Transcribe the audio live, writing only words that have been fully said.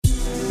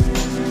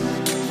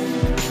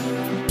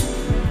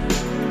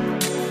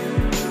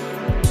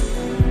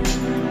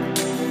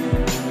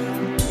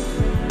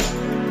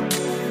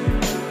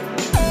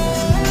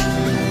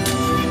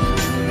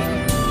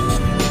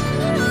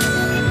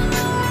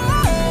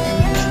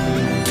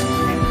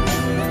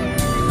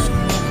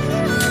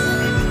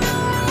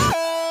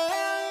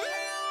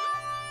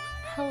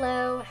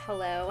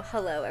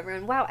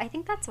everyone. Wow, I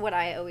think that's what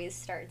I always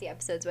start the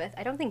episodes with.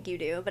 I don't think you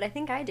do, but I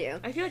think I do.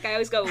 I feel like I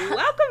always go,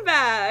 welcome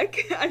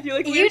back. I feel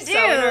like You we're so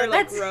in our do.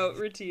 That's-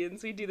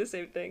 routines. We do the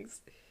same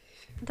things.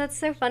 That's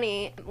so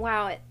funny.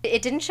 Wow,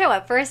 it didn't show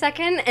up for a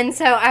second, and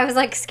so I was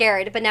like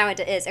scared, but now it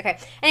is. Okay.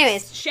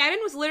 Anyways, Shannon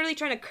was literally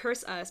trying to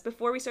curse us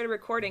before we started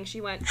recording.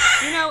 She went,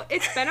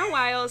 it's been a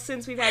while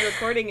since we've had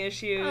recording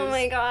issues. oh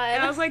my god.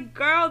 And I was like,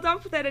 girl, don't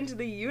put that into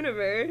the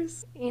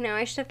universe.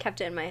 I should have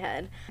kept it in my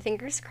head.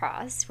 Fingers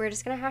crossed. We're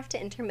just gonna have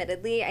to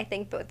intermittently, I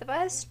think both of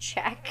us,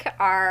 check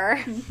our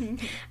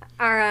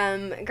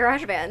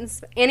garage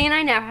bands. Annie and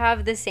I now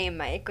have the same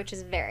mic, which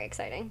is very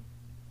exciting.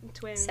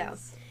 Twins. So,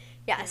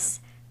 yes.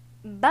 Yeah.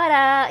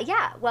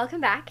 But,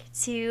 welcome back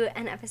to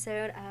an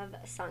episode of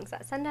Songs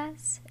That Send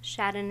Us.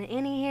 Shannon and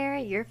Annie here,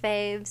 your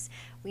faves.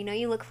 We know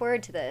you look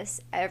forward to this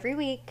every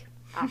week.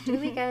 After the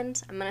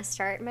weekend, I'm going to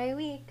start my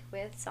week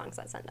with Songs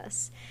That Send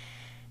Us.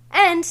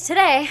 And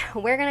today,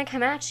 we're going to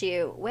come at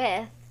you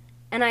with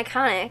an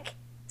iconic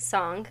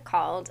song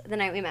called The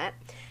Night We Met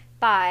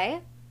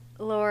by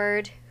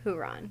Lord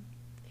Huron.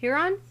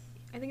 Huron?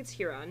 I think it's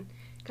Huron.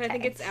 Because I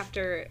think it's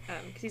after,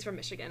 because he's from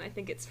Michigan. I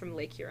think it's from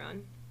Lake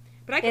Huron.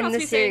 But I can also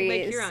be saying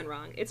Lake Huron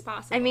wrong. It's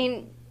possible. I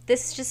mean,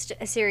 this is just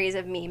a series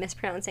of me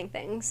mispronouncing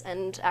things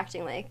and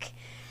acting like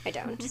I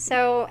don't.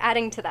 So,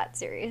 adding to that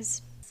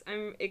series.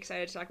 I'm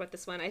excited to talk about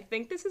this one. I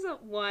think this is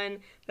one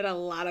that a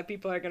lot of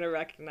people are going to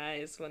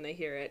recognize when they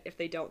hear it, if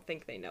they don't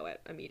think they know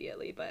it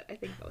immediately. But I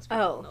think most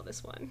people know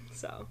this one.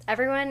 So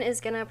everyone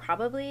is going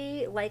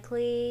to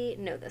likely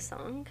know this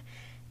song.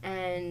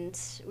 And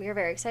we are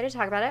very excited to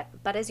talk about it.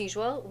 But as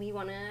usual, we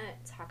want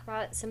to talk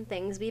about some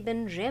things we've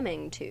been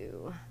jamming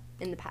to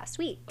in the past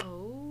week.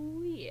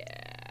 Oh, yeah.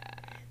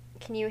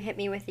 Can you hit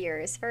me with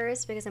yours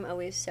first? Because I'm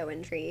always so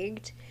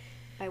intrigued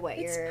by what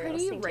you're listening to.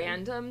 It's pretty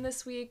random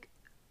this week.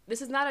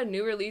 This is not a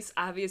new release,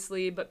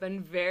 obviously, but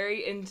been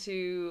very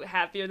into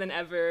Happier Than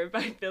Ever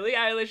by Billie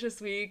Eilish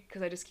this week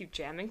because I just keep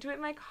jamming to it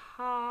in my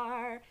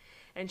car.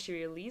 And she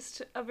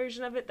released a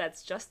version of it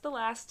that's just the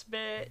last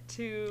bit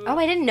too. Oh,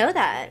 I didn't know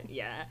that.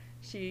 Yeah,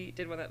 she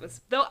did one that was...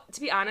 Though, to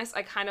be honest,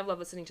 I kind of love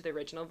listening to the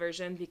original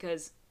version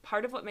because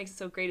part of what makes it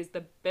so great is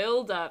the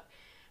build-up.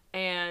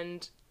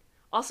 And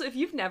also, if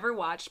you've never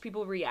watched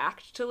people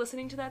react to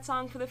listening to that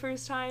song for the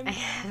first time... I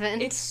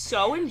haven't. It's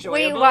so enjoyable.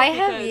 Wait, why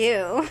have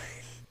you?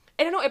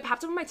 I don't know, it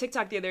popped up on my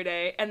TikTok the other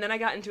day, and then I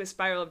got into a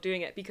spiral of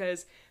doing it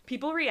because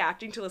people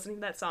reacting to listening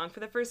to that song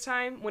for the first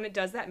time, when it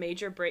does that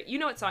major break, you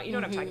know what I'm talking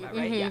about,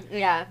 right? Mm-hmm.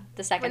 Yeah,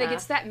 the second When half. It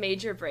gets that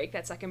major break,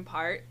 that second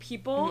part,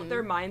 people,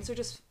 their minds are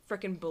just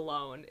freaking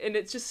blown, and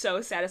it's just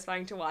so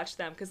satisfying to watch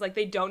them, because,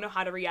 they don't know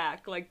how to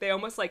react. They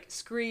almost,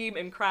 scream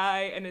and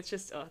cry, and it's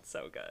just, it's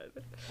so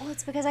good. Well,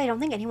 it's because I don't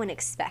think anyone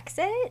expects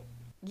it.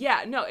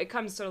 Yeah, no, it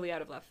comes totally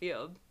out of left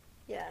field.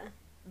 Yeah.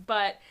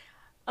 But...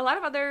 a lot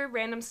of other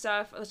random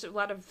stuff, a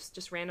lot of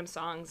just random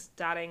songs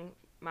dotting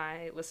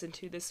my listen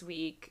to this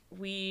week.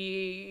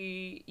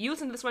 You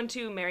listened to this one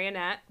too,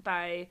 Marionette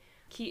by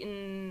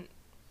Keaton,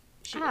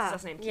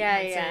 last name, Keaton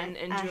Henson,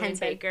 and Julian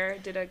Henson. Baker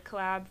did a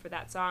collab for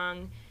that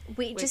song.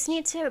 We just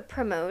need to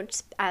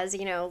promote, as,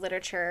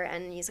 literature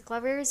and music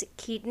lovers,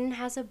 Keaton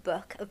has a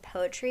book of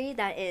poetry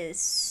that is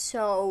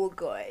so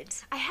good.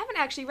 I haven't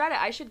actually read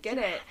it. I should get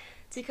it.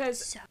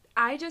 Because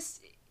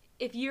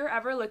if you're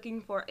ever looking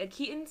for...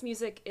 Keaton's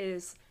music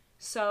is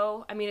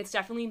so... I mean, it's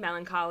definitely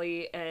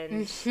melancholy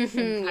and...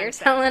 You're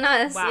telling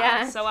us, wow,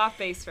 yeah. So off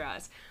base for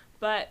us.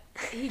 But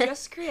he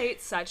just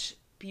creates such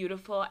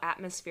beautiful,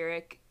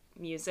 atmospheric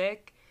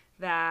music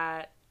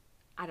that...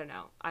 I don't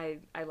know. I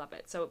love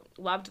it. So,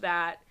 loved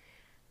that.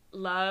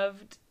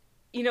 Loved...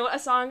 a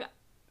song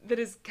that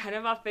is kind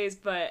of off base,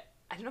 but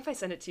I don't know if I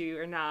sent it to you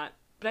or not.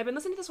 But I've been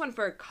listening to this one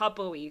for a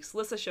couple weeks.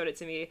 Lissa showed it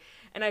to me,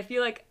 and I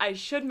feel like I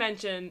should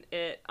mention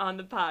it on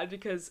the pod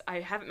because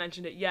I haven't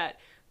mentioned it yet.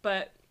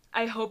 But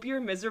I Hope You're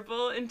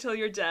Miserable Until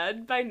You're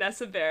Dead by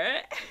Nessa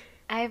Barrett.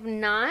 I've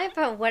not,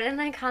 but what an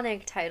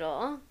iconic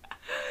title.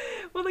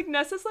 Well,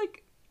 Nessa's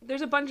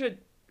there's a bunch of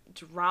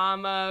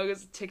drama,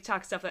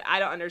 TikTok stuff that I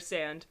don't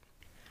understand.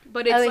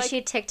 But it's is she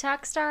a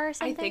TikTok star or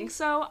something? I think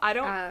so. I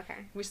don't... Oh, okay.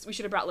 We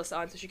should have brought Lissa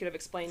on so she could have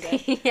explained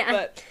it. Yeah.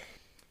 But...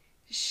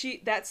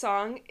 that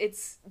song,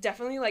 it's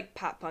definitely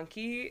pop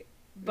punky,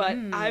 but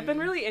I've been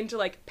really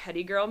into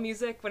petty girl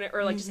music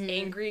just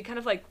angry kind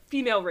of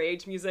female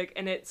rage music,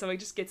 and it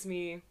just gets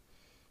me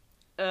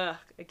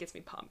it gets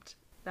me pumped.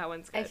 That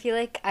one's good. I feel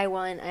like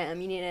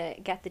you need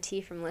to get the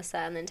tea from Lissa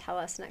and then tell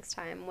us next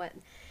time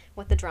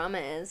what the drama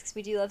is, because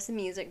we do love some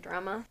music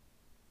drama.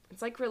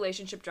 It's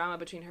relationship drama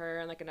between her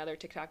and another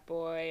TikTok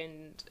boy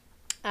and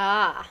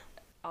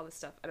all this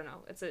stuff. I don't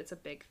know. It's a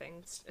big thing.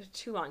 It's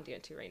too long to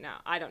get to right now.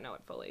 I don't know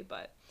it fully,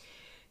 but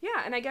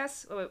yeah. And I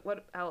guess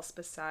what else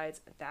besides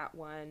that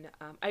one?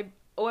 I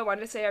wanted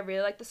to say I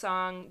really like the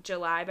song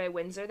 "July" by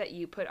Windsor that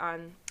you put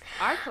on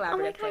our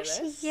collaborative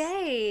playlist.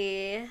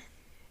 Yay!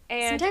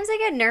 And sometimes I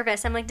get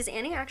nervous. I'm like, does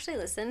Annie actually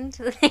listen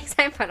to the things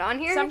I put on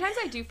here? Sometimes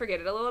I do forget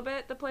it a little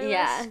bit, the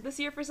playlist this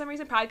year for some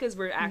reason. Probably because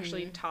we're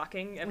actually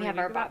talking every week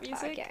about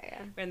music.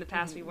 Yeah. In the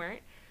past we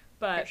weren't.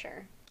 But for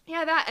sure.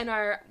 Yeah, that and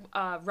our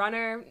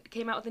Runner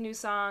came out with a new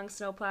song,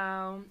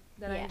 Snowplow,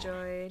 that I Yeah.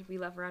 enjoyed. We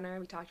love Runner.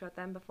 We talked about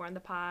them before on the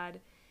pod.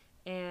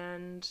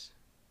 And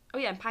oh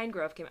yeah, and Pine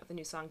Grove came out with a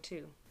new song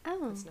too.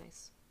 Oh. That's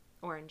nice.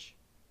 Orange.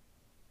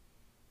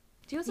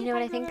 Do you listen You know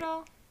to what Pine I Grove think? at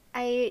all?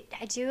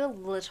 I do a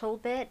little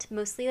bit,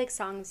 mostly like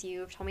songs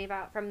you've told me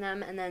about from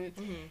them, and then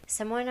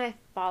someone I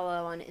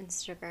follow on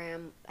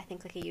Instagram, I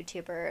think like a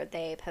YouTuber,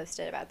 they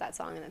posted about that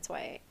song, and that's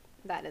why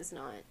that is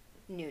not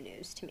new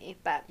news to me,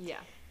 but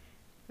Yeah.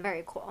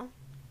 very cool.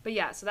 But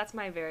yeah, so that's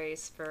my very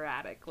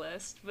sporadic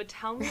list. But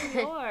tell me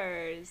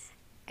yours.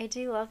 I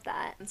do love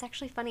that. It's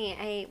actually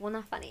funny. Well,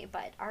 not funny,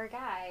 but our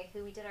guy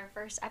who we did our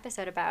first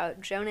episode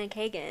about, Jonah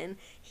Kagan,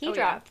 he Oh, yeah.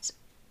 dropped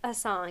a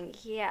song.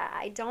 Yeah,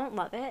 I don't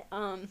love it.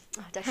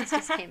 Duchess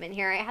just came in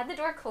here. I had the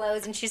door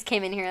closed and she just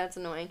came in here. That's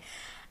annoying.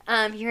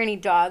 You hear any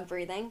dog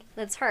breathing?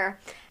 That's her.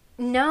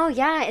 No,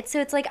 yeah. It's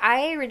like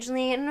I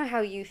don't know how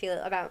you feel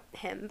about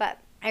him, but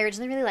I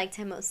originally really liked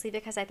him mostly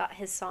because I thought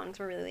his songs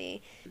were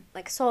really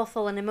like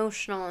soulful and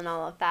emotional and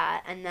all of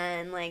that. And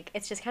then like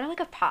it's just kind of like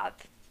a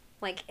pop,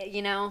 like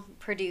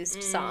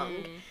produced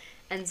song.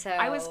 And so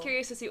I was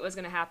curious to see what was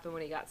going to happen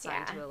when he got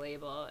signed Yeah. to a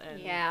label, and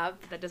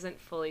Yep. that doesn't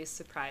fully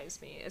surprise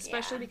me,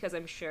 especially Yeah. because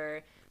I'm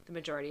sure the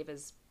majority of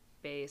his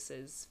base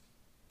is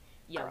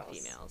young Girls.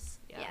 females.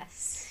 Yeah.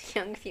 Yes,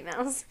 young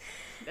females.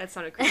 That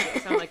sounded crazy. I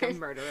sound like a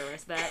murderer.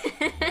 Was that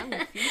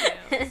young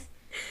females?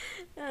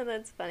 Oh,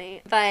 that's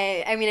funny. But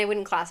I mean, I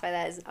wouldn't classify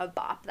that as a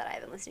bop that I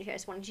haven't listened to. I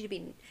just wanted you to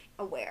be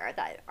aware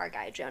that our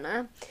guy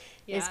Jonah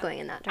is going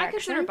in that I direction.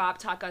 consider Bop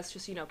Talk us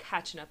just,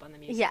 catching up on the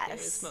music Yes.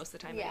 news most of the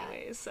time Yeah.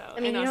 anyways. So I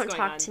mean, and you us don't going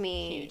talk on to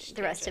me huge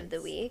the rest of the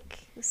tangents.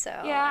 week, so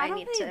Yeah, I don't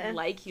need really to.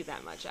 like you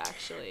that much,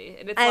 actually.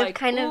 And it's I've like,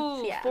 kind of-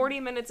 ooh, yeah. 40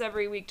 minutes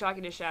every week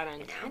talking to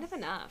Shannon. Kind of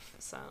enough,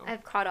 so.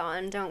 I've caught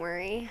on. Don't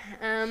worry.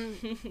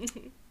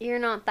 You're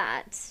not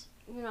that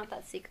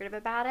secretive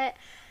about it.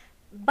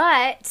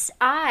 But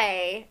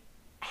I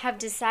have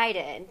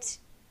decided.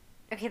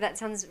 Okay, that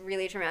sounds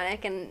really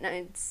dramatic, and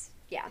it's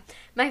yeah.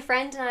 My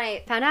friend and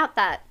I found out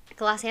that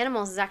Glass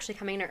Animals is actually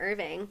coming to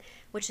Irving,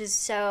 which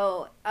is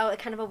kind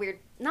of a weird.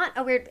 Not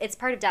a weird. It's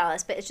part of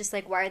Dallas, but it's just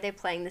like, why are they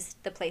playing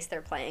the place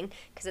they're playing?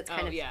 Because it's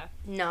kind of yeah.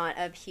 not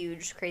a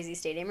huge crazy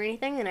stadium or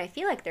anything, and I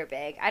feel like they're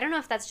big. I don't know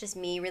if that's just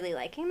me really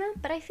liking them,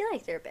 but I feel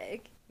like they're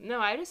big.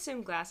 No, I'd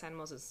assume Glass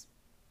Animals is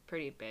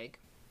pretty big.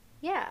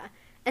 Yeah.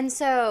 And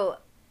so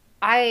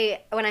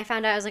when I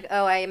found out, I was like,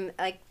 oh,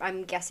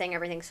 I'm guessing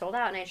everything's sold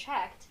out, and I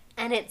checked,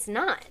 and it's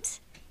not.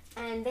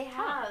 And they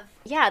have,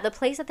 the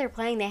place that they're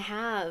playing, they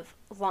have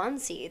lawn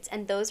seats,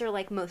 and those are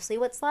like mostly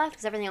what's left,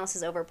 because everything else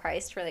is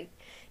overpriced for like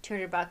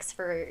 $200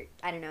 for,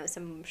 I don't know,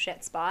 some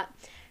shit spot.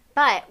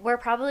 But we're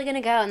probably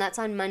gonna go, and that's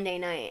on Monday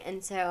night,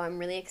 and so I'm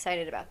really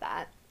excited about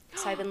that.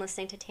 So I've been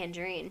listening to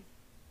Tangerine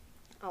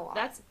a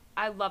lot.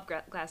 I love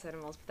Glass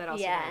Animals, but that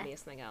also reminded me of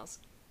something else.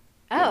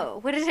 Oh,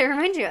 what did it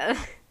remind you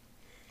of?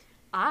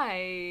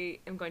 I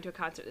am going to a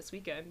concert this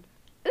weekend.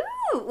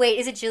 Ooh, wait,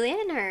 is it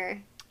Julian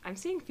or? I'm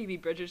seeing Phoebe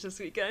Bridgers this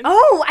weekend.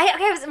 Oh,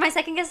 my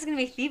second guess is gonna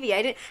be Phoebe.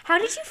 How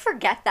did you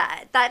forget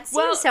that? That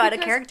seems so out of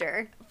because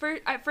character.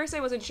 At first I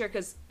wasn't sure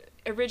because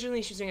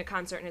originally she was doing a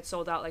concert and it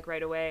sold out like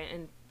right away,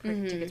 and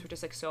tickets were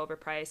just like so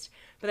overpriced.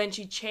 But then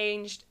she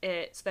changed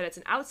it so that it's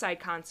an outside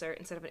concert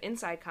instead of an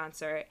inside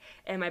concert,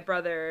 and my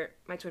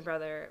twin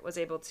brother, was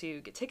able to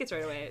get tickets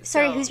right away.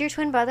 Sorry, so, who's your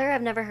twin brother?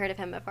 I've never heard of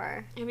him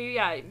before. Maybe you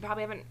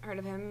probably haven't heard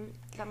of him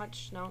that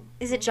much. No.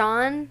 Is it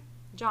John?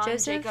 John,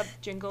 Joseph? Jacob,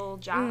 Jingle,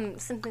 Jack.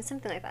 Something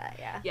like that.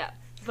 Yeah. Yeah,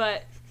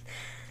 but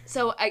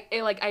so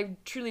I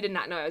truly did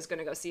not know I was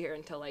gonna go see her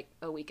until like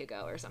a week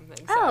ago or something.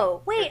 So,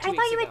 Oh wait, or 2 I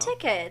thought you weeks had ago.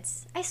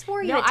 tickets. I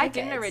swore you No, had tickets.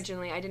 I didn't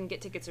originally. I didn't get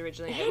tickets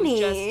originally.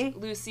 Annie. It was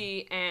just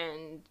Lucy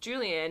and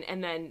Julian,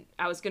 and then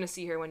I was gonna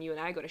see her when you and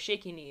I go to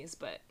Shaky Knees,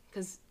 but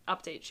because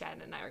update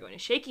Shannon and I are going to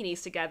Shaky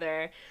Knees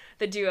together,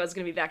 the duo is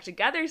gonna be back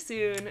together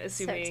soon,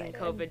 assuming excited.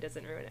 COVID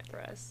doesn't ruin it for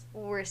us.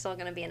 We're still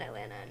gonna be in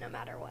Atlanta no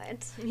matter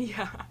what.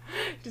 Yeah,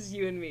 just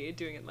you and me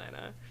doing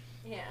Atlanta.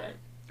 Yeah. But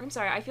I'm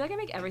sorry. I feel like I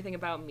make everything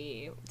about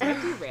me. Did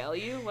I derail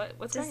you?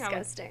 What's going on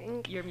with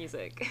Disgusting. your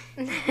music?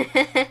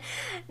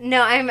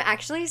 No, I'm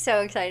actually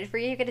so excited for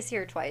you. You get to see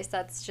her twice.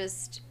 That's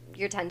just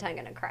you're 10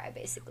 gonna cry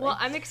basically. Well,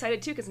 I'm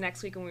excited too because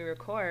next week when we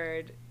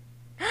record,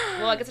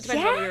 well, I guess it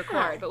depends when we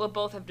record, but we'll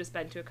both have just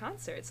been to a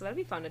concert, so that'd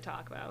be fun to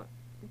talk about.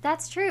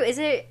 That's true. Is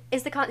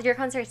your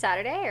concert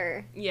Saturday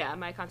or Yeah,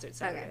 my concert's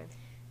Saturday. Okay.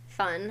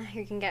 Fun?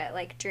 You can get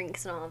like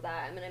drinks and all of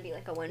that. I'm gonna be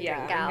like a one Yeah,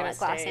 drink I'm gal gonna at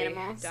Glass stay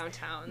Animals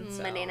downtown.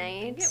 So Monday I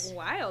can night. get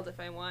wild if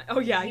I want. Oh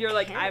yeah, you're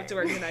like I have to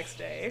work can. the next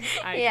day.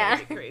 I Yeah.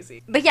 can get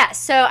crazy. But yeah,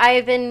 so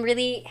I've been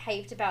really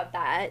hyped about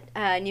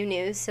that new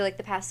news. So like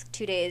the past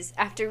 2 days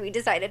after we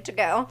decided to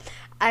go,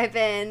 I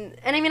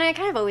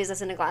kind of always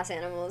listen to Glass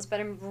Animals, but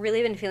I've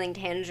really been feeling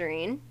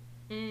Tangerine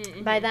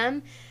by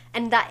them,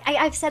 and that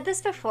I've said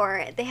this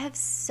before. They have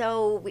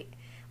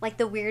like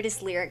the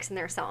weirdest lyrics in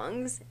their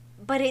songs,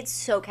 but it's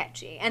so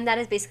catchy, and that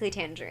is basically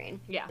Tangerine.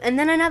 Yeah. And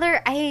then I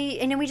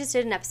know we just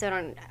did an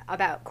episode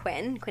about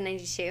Quinn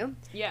 92.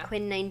 Yeah.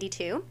 Quinn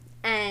 92,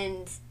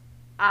 and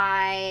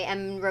I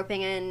am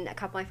roping in a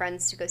couple of my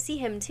friends to go see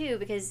him too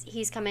because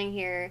he's coming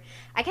here.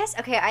 I guess,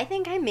 okay, I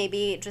think I'm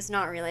maybe just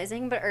not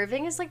realizing, but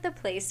Irving is like the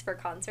place for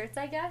concerts,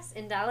 I guess,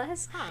 in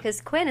Dallas.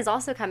 Because Quinn is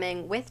also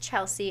coming with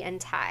Chelsea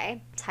and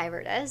Ty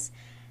Verdes.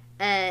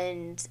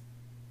 And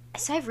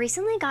so I've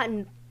recently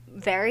gotten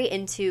very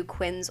into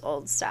Quinn's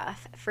old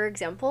stuff. For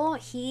example,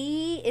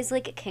 he is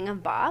like a king of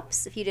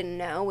bops, if you didn't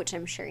know, which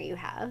I'm sure you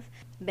have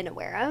been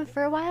aware of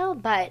for a while,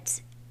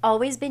 but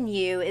Always Been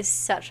You is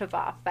such a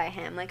bop by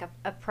him, like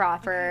a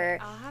proper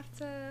I'll have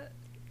to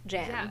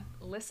jam. Yeah,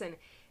 listen.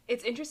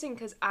 It's interesting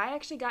because I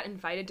actually got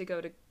invited to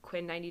go to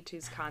Quinn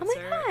 92's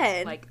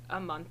concert like a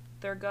month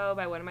ago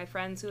by one of my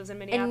friends who lives in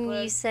Minneapolis.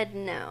 And you said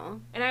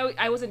no. And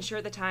I wasn't sure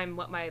at the time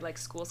what my like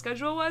school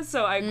schedule was,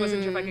 so I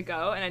wasn't sure if I could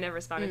go, and I never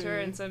responded to her,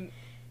 and so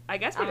I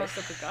guess maybe I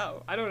still could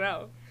go. I don't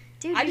know.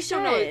 Dude, I just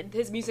don't know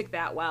his music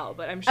that well,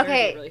 but I'm sure it'd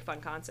be a really fun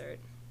concert.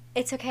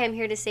 It's okay, I'm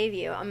here to save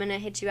you. I'm going to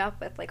hit you up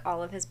with, like,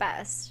 all of his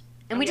best.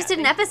 And we just did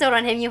an episode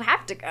on him. You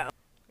have to go.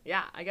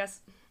 Yeah, I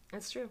guess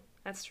that's true.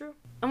 That's true.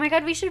 Oh, my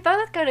God, we should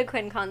both go to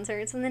Quinn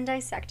concerts and then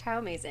dissect how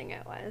amazing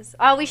it was.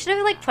 Oh, we should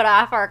have, like, put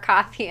off our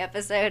coffee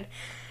episode.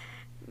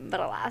 But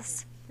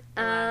alas.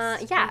 Yeah.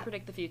 Can't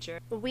predict the future.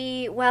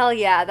 Well,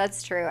 yeah,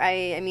 that's true.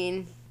 I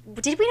mean,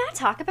 did we not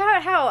talk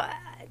about how...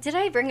 Did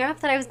I bring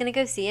up that I was going to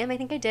go see him? I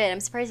think I did. I'm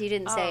surprised you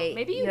didn't say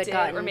maybe you had did,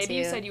 gotten or maybe to...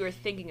 you said you were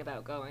thinking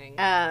about going.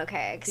 Oh,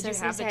 okay. Did you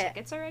have the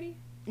tickets already?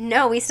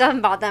 No, we still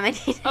haven't bought them. I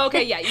need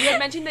okay, yeah. You had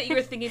mentioned that you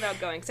were thinking about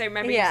going, because I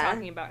remember you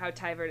talking about how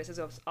Ty Verdes is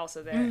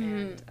also there,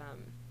 and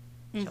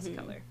Chelsea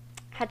Cutler.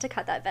 Had to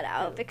cut that bit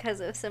out because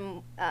of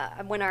some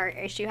when our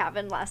issue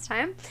happened last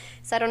time.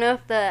 So I don't know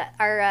if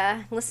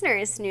our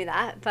listeners knew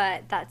that,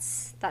 but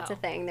that's a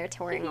thing. They're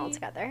touring all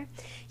together.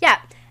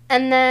 Yeah,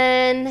 and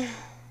then...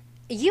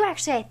 You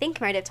actually, I think,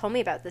 might have told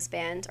me about this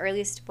band, or at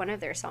least one of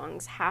their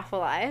songs, Half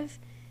Alive.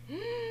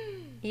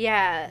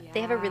 Yeah,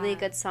 they have a really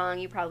good song.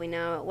 You probably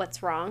know,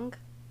 What's Wrong?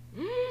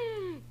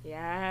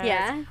 Yes.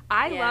 Yeah?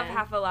 I love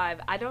Half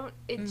Alive.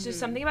 It's just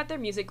something about their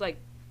music, like,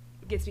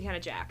 gets me kind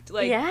of jacked.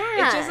 Like,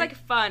 it's just, like,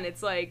 fun.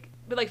 It's, like,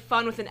 but, like,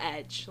 fun with an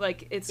edge.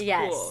 Like, it's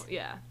cool.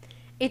 Yeah.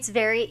 It's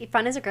very,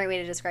 fun is a great way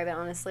to describe it,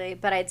 honestly,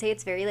 but I'd say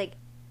it's very, like,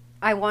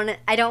 I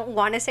don't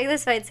want to say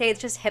this, but I'd say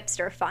it's just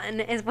hipster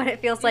fun is what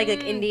it feels like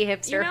indie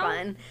hipster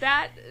fun.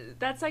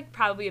 That's like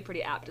probably a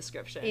pretty apt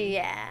description.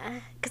 Yeah,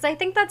 because I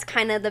think that's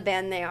kind of the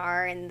band they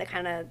are and the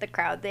kind of the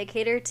crowd they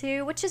cater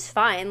to, which is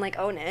fine, like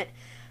own it.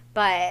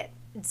 But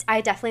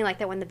I definitely like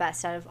that one the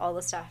best out of all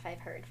the stuff I've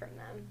heard from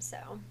them.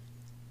 So,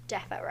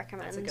 definitely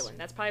recommend. That's a good one.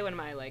 That's probably one of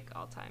my like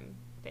all-time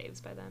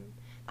faves by them.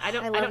 I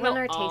don't love know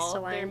our all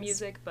taste their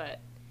music,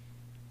 but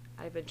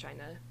I've been trying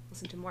to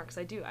listen to more because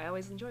I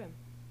always enjoy them.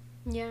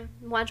 Yeah.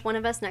 Watch one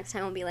of us next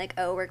time will be like,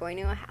 oh, we're going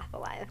to a Half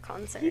Alive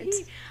concert.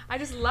 I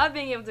just love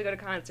being able to go to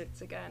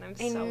concerts again. I'm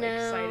so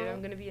excited. I'm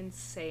going to be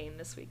insane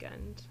this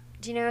weekend.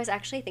 Do you know, I was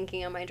actually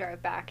thinking on my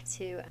drive back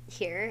to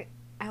here,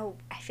 I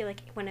feel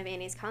like one of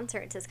Annie's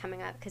concerts is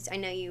coming up because I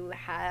know you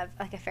have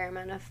like a fair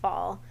amount of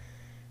fall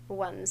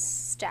ones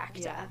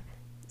stacked up.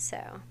 So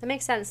that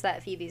makes sense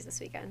that Phoebe's this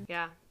weekend.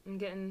 Yeah. I'm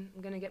going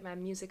to get my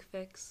music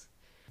fix.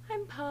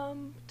 I'm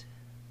pumped.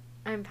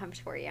 I'm pumped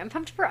for you. I'm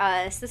pumped for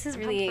us. This is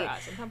really... I'm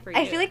pumped for you.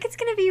 I feel like it's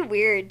going to be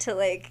weird to,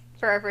 like,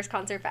 for our first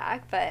concert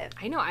back, but...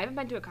 I know. I haven't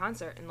been to a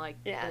concert in, like,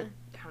 I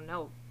don't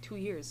know, 2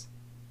 years.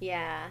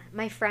 Yeah.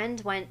 My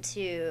friend went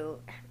to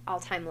All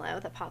Time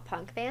Low, the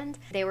pop-punk band.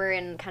 They were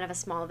in kind of a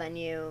small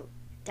venue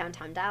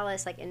downtown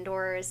Dallas, like,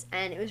 indoors,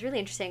 and it was really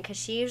interesting because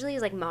she usually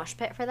is, like, mosh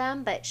pit for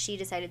them, but she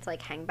decided to,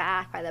 like, hang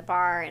back by the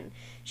bar, and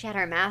she had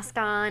her mask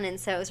on, and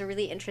so it was a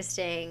really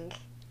interesting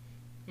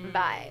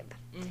vibe.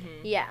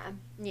 Mm-hmm.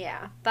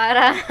 Yeah.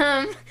 But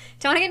don't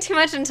want to get too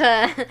much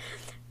into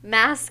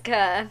mask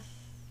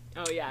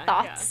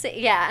thoughts.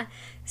 Yeah.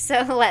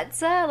 So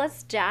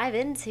let's dive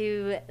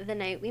into The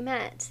Night We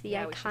Met, the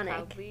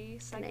iconic we should probably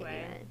segue. The Night We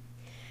Met.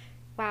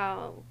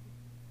 Wow.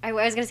 I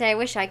was going to say, I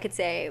wish I could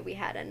say we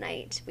had a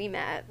night we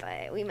met,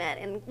 but we met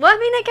in... Well, I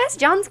mean, I guess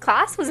John's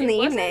class was in the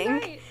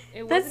evening.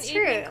 It was That's an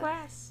true. Evening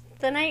class.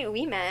 The night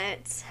we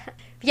met.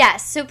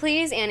 Yes, so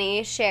please,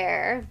 Annie,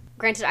 share...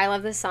 Granted, I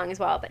love this song as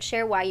well, but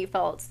share why you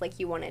felt like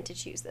you wanted to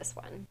choose this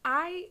one.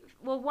 I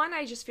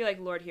just feel like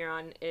Lord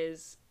Huron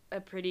is a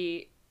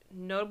pretty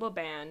notable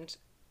band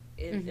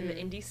in the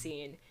indie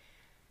scene.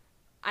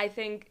 I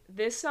think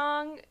this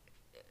song,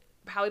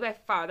 probably by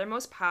far their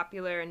most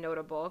popular and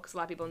notable, because a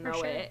lot of people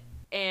know it.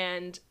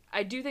 And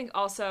I do think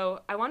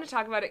also, I want to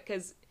talk about it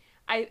because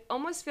I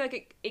almost feel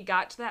like it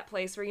got to that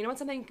place where, you know, when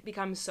something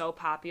becomes so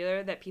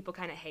popular that people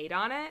kind of hate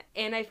on it.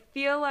 And I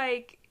feel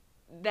like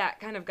that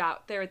kind of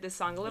got there with this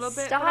song a little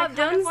bit. Stop,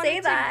 don't say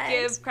that.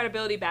 To give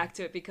credibility back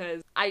to it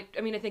because I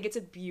think it's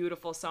a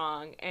beautiful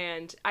song.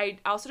 And I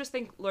also just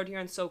think Lord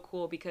Huron's so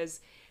cool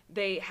because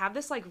they have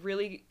this like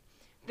really,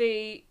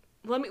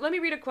 let me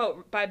read a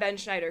quote by Ben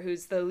Schneider,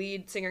 who's the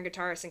lead singer and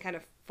guitarist and kind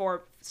of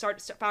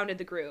founded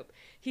the group.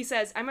 He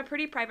says, "I'm a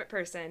pretty private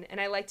person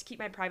and I like to keep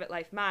my private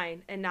life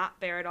mine and not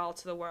bear it all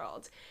to the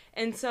world."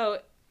 And so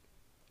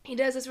he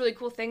does this really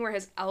cool thing where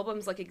his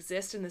albums like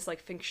exist in this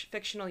like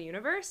fictional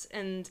universe,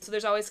 and so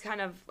there's always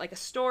kind of like a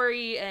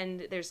story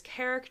and there's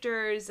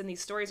characters and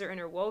these stories are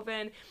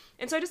interwoven,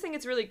 and so I just think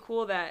it's really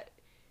cool that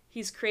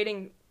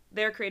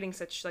they're creating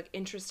such like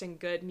interesting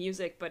good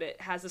music, but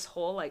it has this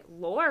whole like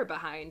lore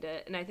behind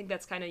it, and I think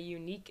that's kind of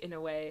unique in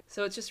a way.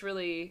 So it's just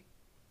really,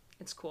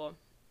 it's cool.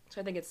 So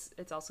I think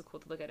it's also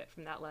cool to look at it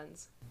from that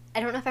lens. I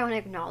don't know if I want to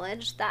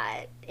acknowledge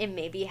that it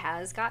maybe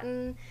has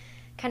gotten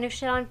kind of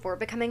shit on for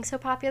becoming so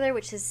popular,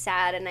 which is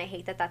sad, and I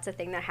hate that that's a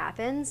thing that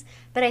happens.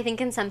 But I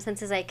think in some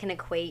senses I can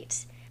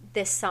equate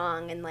this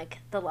song and like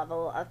the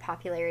level of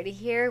popularity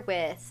here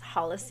with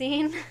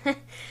Holocene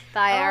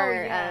by our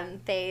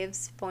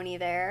faves Bon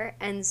Iver.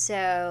 And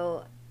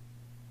so,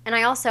 and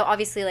I also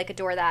obviously like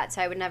adore that,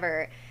 so I would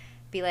never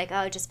be like,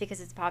 oh, just because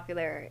it's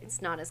popular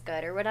it's not as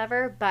good or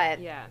whatever.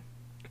 But yeah.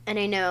 And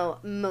I know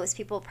most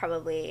people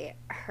probably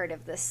heard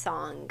of this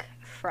song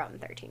from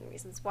 13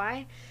 Reasons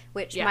Why,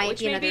 which might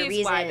be another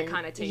reason. Why the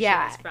connotation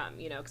is from,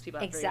 you know, because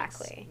people have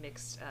very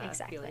mixed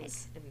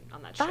feelings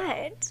on that show.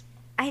 But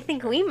I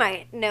think we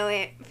might know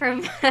it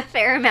from a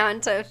fair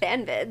amount of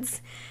fan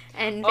vids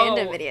and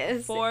fandom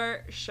videos.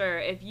 For sure.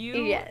 If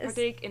you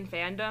partake in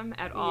fandom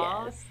at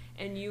all,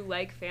 and you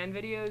like fan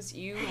videos,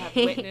 you have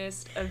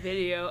witnessed a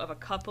video of a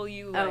couple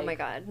you like. Oh my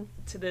god.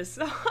 To this.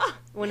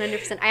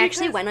 100%. I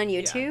actually went on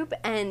YouTube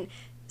and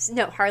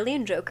Harley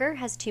and Joker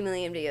has 2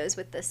 million videos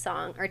with this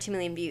song, or 2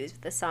 million views with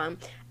this song.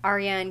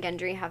 Arya and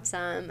Gendry have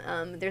some.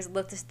 There's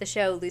the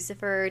show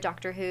Lucifer,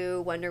 Doctor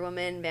Who, Wonder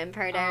Woman,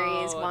 Vampire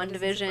Diaries,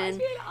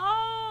 WandaVision.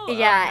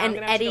 Yeah, and Eddie. I'm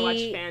gonna have to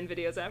watch fan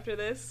videos after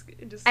this.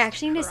 I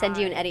actually need to send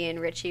you an Eddie and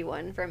Richie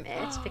one from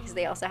it because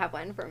they also have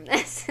one from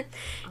this.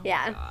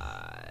 Yeah.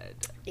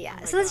 Yeah.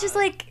 Oh so it's just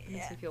like, it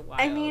makes me feel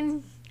wild. I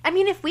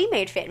mean, if we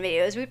made fan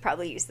videos, we'd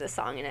probably use this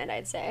song in it,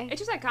 I'd say. It's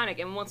just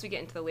iconic, and once we get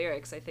into the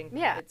lyrics, I think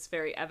it's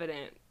very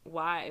evident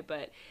why.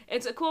 But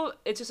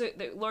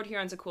Lord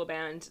Huron's a cool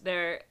band.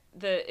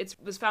 It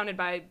was founded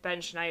by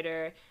Ben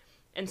Schneider,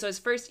 and so his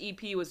first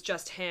EP was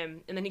just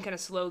him, and then he kind of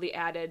slowly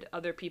added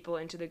other people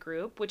into the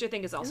group, which I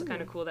think is also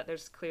kind of cool that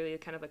there's clearly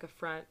kind of like a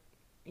front,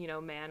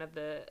 man of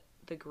the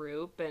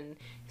group, and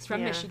he's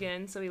from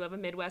Michigan, so we love a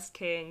Midwest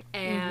king,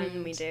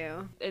 and we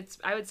do. It's,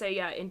 I would say,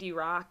 indie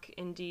rock,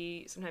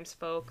 indie, sometimes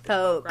folk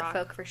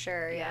folk for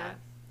sure. Yeah.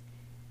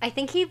 I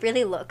think he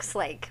really looks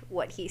like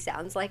what he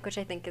sounds like, which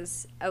I think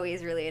is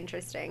always really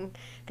interesting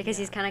because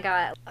he's kind of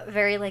got a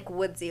very like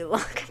woodsy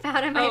look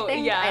about him. I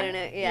think. I don't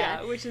know.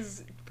 Yeah, which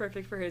is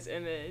perfect for his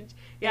image.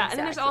 Yeah, exactly. And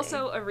then there's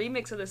also a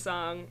remix of the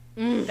song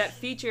that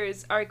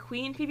features our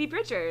queen Phoebe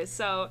Bridgers.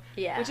 So,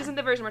 which isn't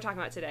the version we're talking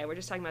about today. We're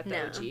just talking about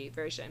the OG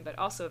version, but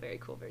also a very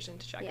cool version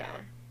to check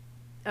out.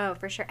 Oh,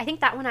 for sure. I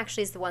think that one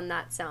actually is the one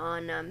that's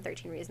on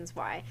 13 Reasons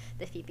Why,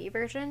 the Phoebe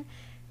version.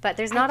 But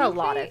there's not a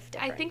lot of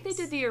difference. I think they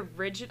did the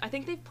original. I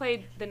think they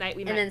played The Night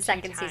We Met. And then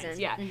second 2 times. season.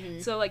 Yeah.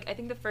 So, like, I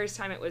think the first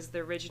time it was the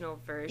original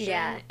version.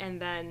 Yeah. And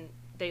then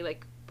they,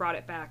 like, brought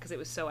it back because it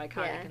was so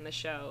iconic in the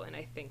show. And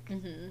I think,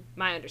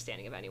 my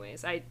understanding of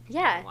anyways, I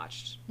haven't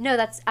watched. No,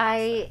 that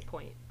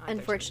point.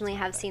 Unfortunately,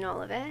 have seen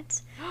all of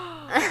it.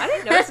 I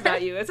didn't know this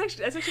about you. That's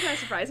actually kind of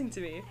surprising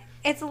to me.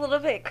 It's a little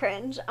bit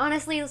cringe,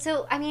 honestly.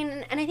 So, I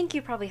mean, and I think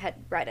you probably had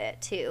read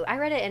it, too. I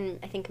read it in,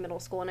 I think,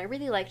 middle school, and I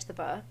really liked the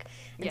book.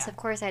 And so, of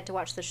course, I had to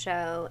watch the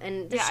show.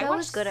 And the show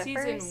was good at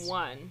first. season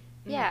 1.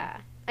 Mm-hmm.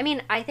 Yeah. I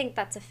mean, I think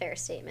that's a fair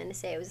statement to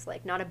say it was,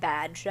 like, not a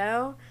bad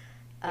show.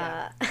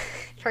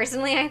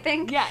 Personally, I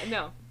think. Yeah,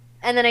 no.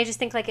 And then I just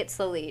think, like, it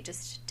slowly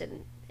just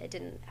didn't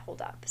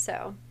hold up,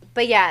 so...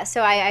 But yeah,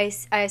 so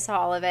I saw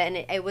all of it, and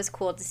it was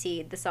cool to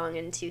see the song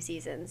in 2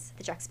 seasons,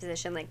 the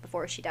juxtaposition, like,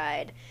 before she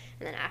died,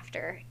 and then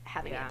after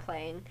having it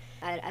playing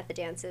at the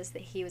dances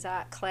that he was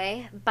at,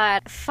 Clay.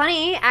 But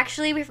funny,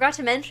 actually, we forgot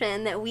to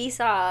mention that we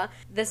saw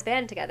this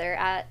band together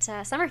at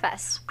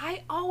Summerfest.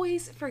 I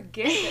always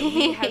forget that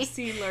we have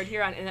seen Lord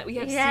Huron and that we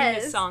have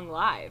seen this song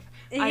live.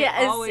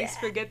 I always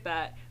forget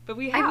that. But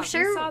we have. I'm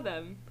sure we saw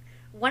them.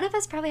 One of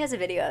us probably has a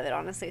video of it,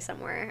 honestly,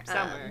 somewhere.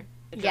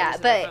 Yeah,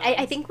 but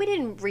I think we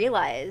didn't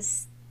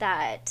realize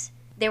that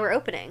they were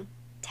opening,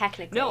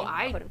 technically. No,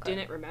 I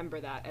didn't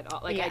remember that at all.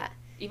 Like,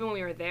 even when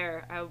we were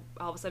there,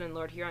 all of a sudden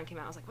Lord Huron came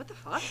out. I was like, what the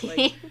fuck?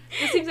 Like,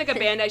 this seems like a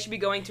band I should be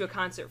going to a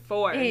concert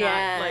for, and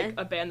not like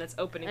a band that's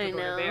opening for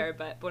Bon Iver.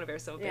 But Bon Iver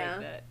is so big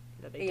that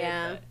they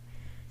did.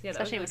 But,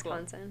 especially in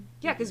Wisconsin. Cool.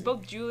 Yeah, because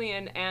both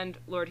Julian and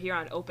Lord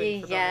Huron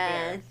opened for Bon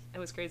Iver. It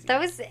was crazy.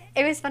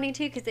 It was funny,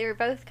 too, because they were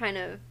both kind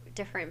of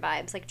different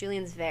vibes. Like,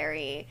 Julian's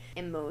very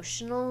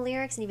emotional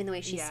lyrics, and even the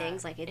way she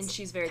sings, like, it's and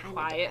she's very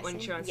quiet when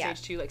she's on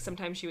stage, too. Like,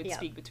 sometimes she would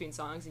speak between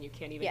songs, and you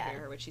can't even hear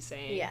her what she's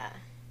saying.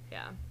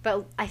 Yeah.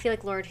 But I feel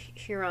like Lord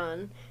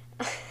Huron,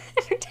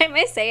 every time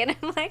I say it,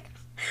 I'm like...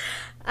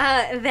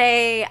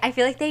 I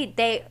feel like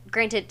they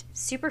granted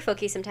super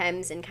folky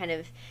sometimes and kind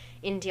of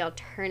indie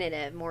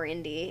alternative, more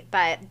indie,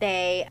 but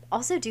they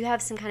also do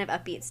have some kind of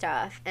upbeat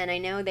stuff, and I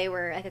know they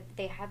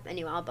have a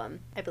new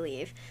album, I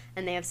believe,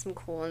 and they have some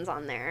cool ones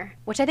on there,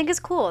 which I think is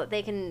cool.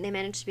 They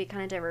manage to be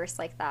kind of diverse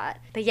like that.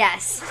 But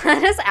yes,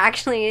 let us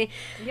actually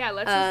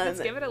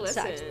let's give it a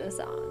listen to the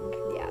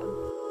song. Yeah.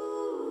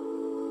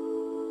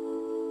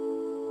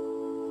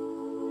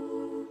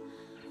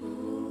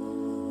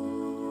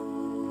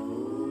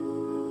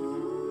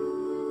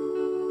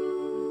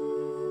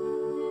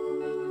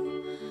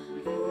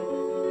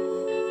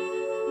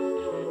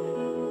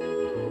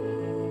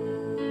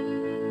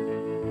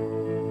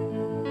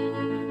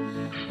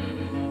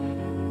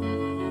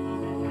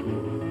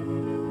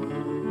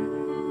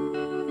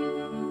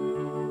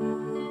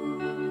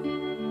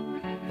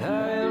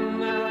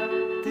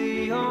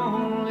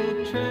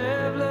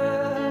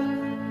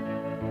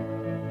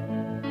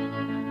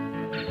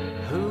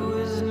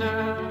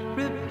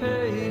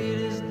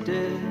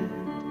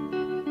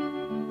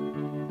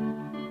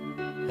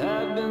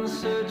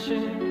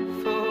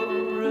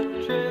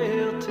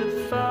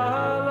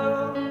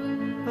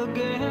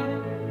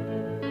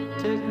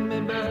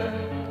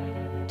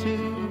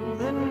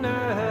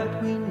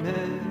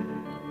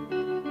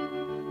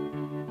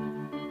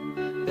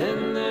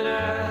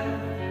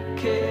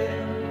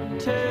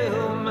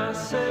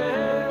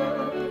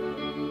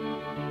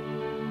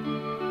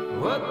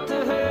 what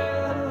the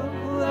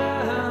hell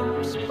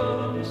I'm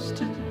supposed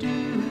to do.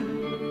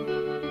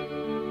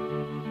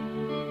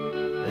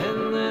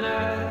 And then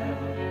I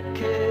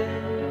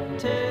can't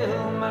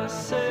tell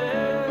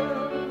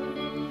myself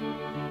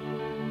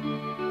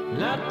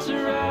not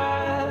to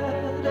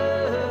ride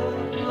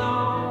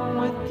along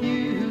with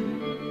you.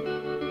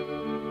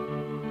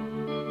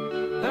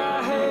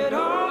 I had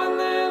all and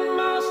then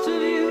most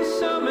of you,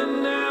 some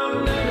and now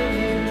none of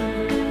you.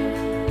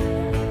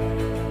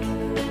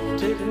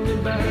 Taking me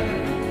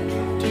back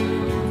to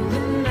the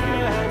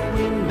night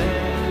we met.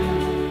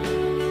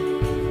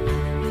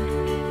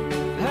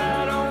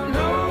 I don't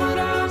know what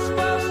I'm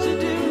supposed to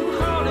do,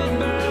 haunted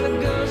by the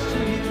ghost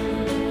of you.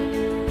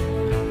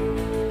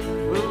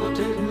 Oh,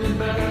 take me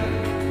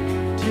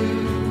back to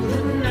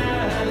the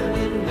night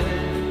we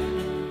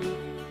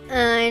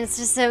met. It's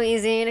just so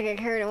easy to get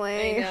carried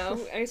away. I know.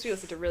 I used to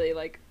listen to really,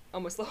 like,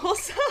 almost the whole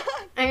song.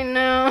 I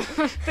know.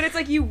 But it's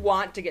like you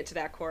want to get to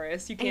that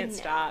chorus. You can't know.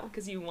 stop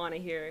because you want to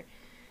hear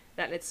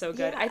that, and it's so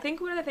good. Yeah. I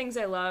think one of the things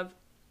I love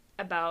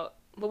about,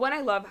 well, one,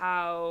 I love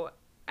how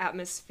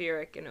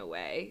atmospheric, in a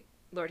way,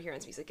 Lord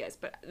Huron's music is,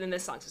 but in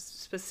this song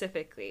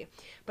specifically.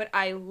 But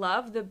I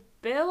love the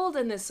build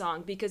in this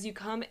song because you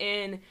come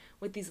in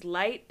with these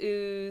light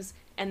oohs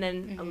and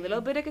then a little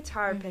bit of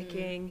guitar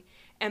picking,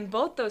 and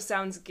both those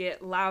sounds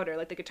get louder.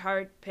 Like the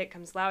guitar pick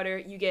comes louder.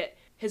 You get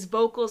his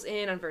vocals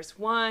in on verse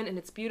 1, and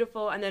it's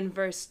beautiful. And then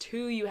verse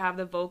 2, you have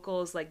the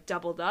vocals like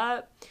doubled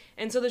up.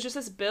 And so there's just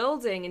this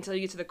building until you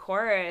get to the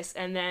chorus,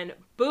 and then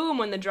boom,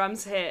 when the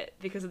drums hit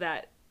because of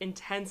that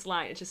intense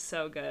line, it's just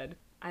so good.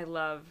 I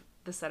love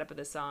the setup of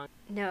this song.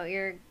 No,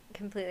 you're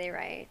completely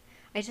right.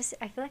 I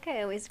feel like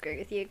I always agree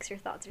with you because your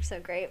thoughts are so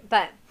great.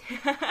 But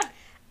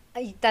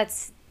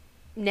that's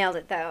nailed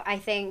it, though. I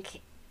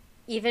think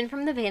even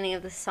from the beginning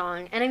of the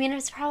song, and I mean,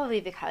 it's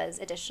probably because,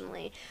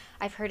 additionally,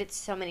 I've heard it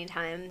so many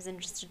times and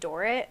just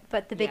adore it.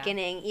 But the Yeah.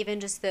 beginning, even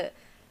just the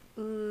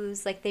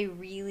oohs, like they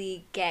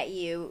really get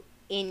you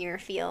in your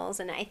feels.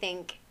 And I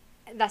think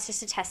that's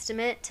just a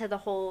testament to the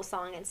whole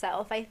song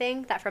itself. I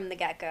think that from the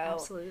get-go,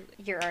 Absolutely.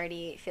 you're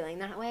already feeling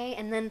that way.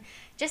 And then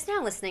just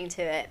now listening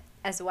to it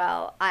as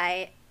well,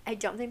 I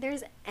don't think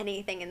there's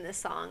anything in this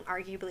song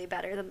arguably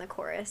better than the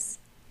chorus.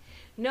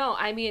 No,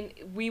 I mean,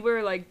 we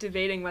were like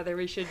debating whether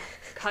we should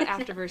cut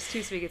after verse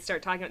 2 so we could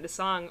start talking about the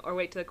song or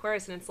wait to the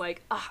chorus, and it's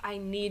like, I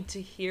need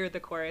to hear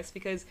the chorus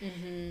because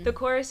the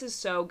chorus is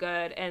so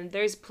good, and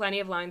there's plenty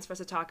of lines for us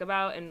to talk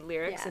about and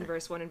lyrics in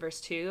verse 1 and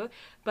verse 2,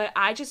 but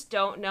I just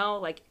don't know,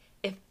 like,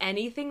 if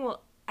anything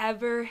will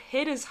ever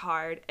hit as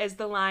hard as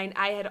the line,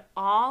 I had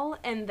all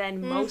and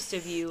then most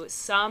of you,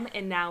 some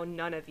and now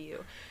none of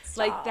you. Stop.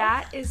 Like,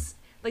 that is,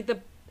 like,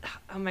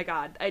 oh my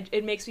God,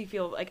 it makes me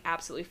feel, like,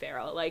 absolutely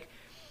feral. Like,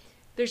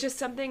 there's just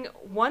something,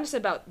 one, just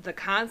about the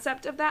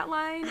concept of that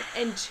line,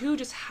 and two,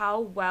 just how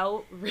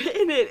well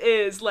written it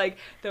is. Like,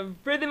 the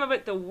rhythm of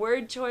it, the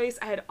word choice,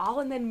 I had all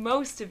and then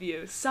most of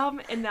you,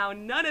 some and now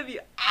none of you.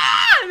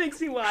 It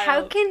makes me wild.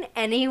 How can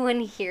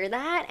anyone hear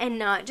that and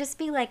not just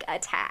be, like,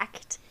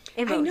 attacked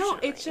emotionally? I know,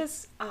 it's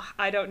just,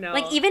 I don't know.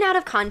 Like, even out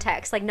of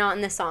context, like, not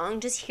in the song,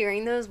 just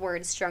hearing those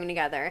words strung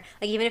together,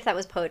 like, even if that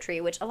was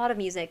poetry, which a lot of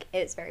music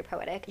is very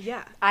poetic.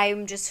 Yeah.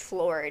 I'm just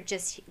floored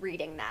just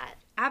reading that.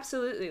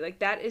 Absolutely. Like,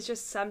 that is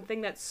just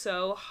something that's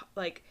so,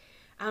 like,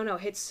 I don't know,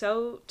 hits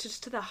so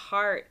just to the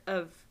heart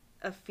of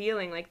a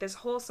feeling. Like, this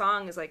whole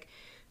song is, like,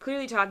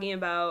 clearly talking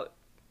about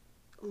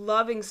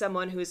loving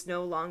someone who is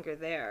no longer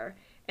there.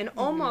 And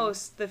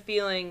almost the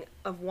feeling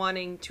of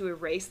wanting to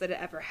erase that it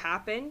ever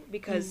happened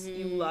because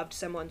you loved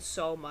someone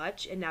so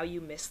much and now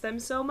you miss them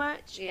so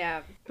much.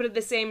 Yeah. But at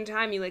the same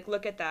time, you, like,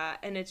 look at that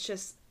and it's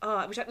just,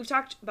 we've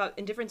talked about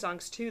in different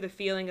songs, too, the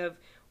feeling of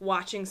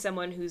watching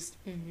someone who's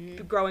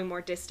growing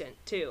more distant,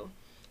 too.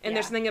 And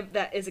there's something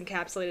that is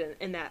encapsulated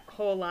in that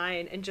whole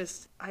line, and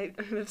just, I'm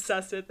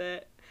obsessed with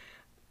it.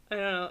 I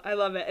don't know, I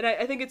love it. And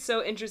I think it's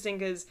so interesting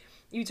because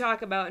you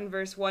talk about in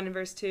verse 1 and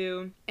verse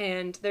 2,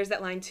 and there's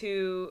that line,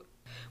 too,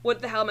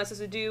 what the hell am I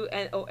supposed to do?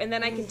 And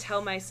then I can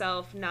tell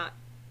myself not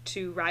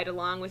to ride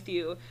along with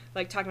you,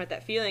 like, talking about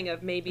that feeling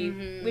of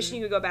maybe wishing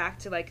you could go back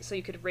to, like, so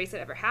you could erase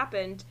it ever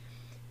happened.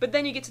 But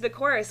then you get to the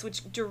chorus,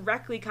 which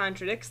directly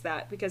contradicts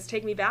that, because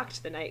take me back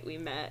to the night we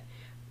met.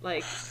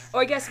 Like,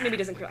 or I guess maybe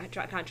doesn't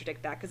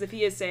contradict that, because if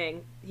he is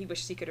saying he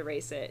wishes he could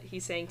erase it,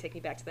 he's saying take me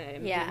back to the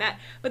night we met.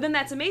 But then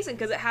that's amazing,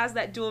 because it has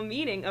that dual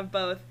meaning of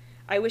both,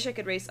 I wish I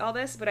could erase all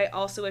this, but I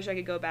also wish I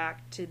could go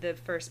back to the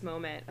first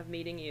moment of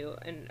meeting you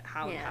and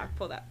how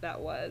impactful that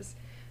was.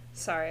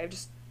 Sorry, I've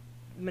just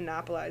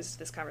monopolized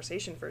this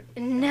conversation for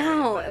but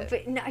no,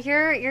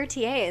 your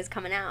TA is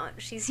coming out.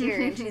 She's here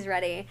and she's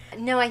ready.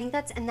 No, I think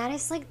that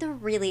is like the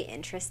really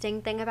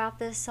interesting thing about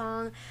this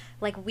song.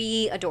 Like,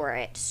 we adore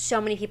it.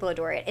 So many people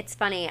adore it. It's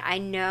funny. I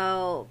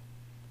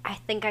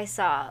think I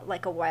saw,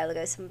 like, a while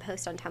ago some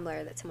post on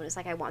Tumblr that someone was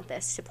like, I want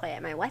this to play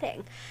at my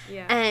wedding.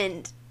 Yeah.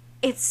 And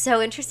it's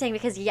so interesting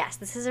because, yes,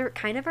 this is a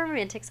kind of a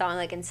romantic song,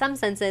 like, in some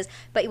senses,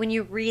 but when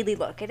you really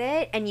look at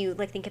it and you,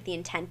 like, think of the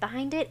intent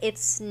behind it,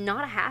 it's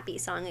not a happy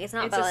song. Like, it's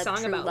not about,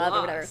 like, true love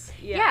or whatever.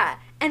 Yeah.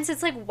 And so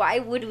it's like, why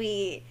would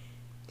we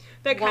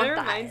That kind of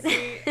want that. reminds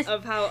me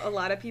of how a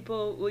lot of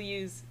people will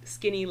use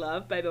Skinny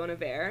Love by Bon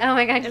Iver. Oh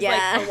my God, as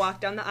yeah. like a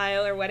walk down the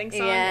aisle or wedding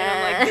song. Yeah.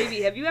 And I'm like,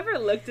 baby, have you ever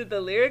looked at the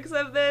lyrics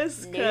of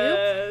this? Nope.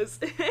 'Cause-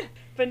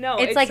 but no,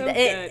 It's it's like so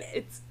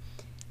good.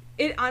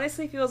 It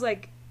honestly feels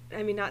like,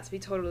 I mean, not to be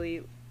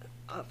totally,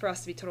 for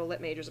us to be total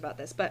lit majors about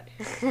this, but,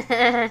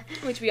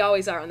 which we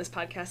always are on this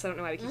podcast, I don't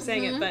know why we keep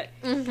saying it, but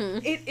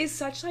it is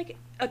such like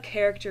a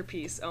character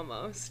piece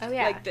almost. Oh,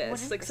 yeah, Like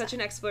this, like 100%. such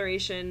an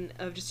exploration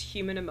of just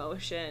human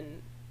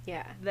emotion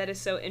Yeah. that is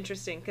so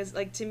interesting. Because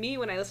like to me,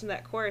 when I listen to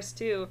that chorus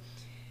too,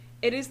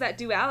 it is that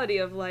duality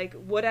of like,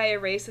 would I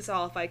erase this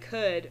all if I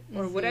could,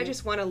 or would I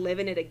just want to live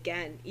in it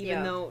again, even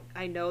Yeah. though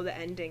I know the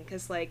ending?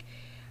 Because like,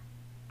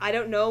 I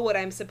don't know what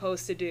I'm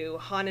supposed to do.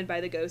 Haunted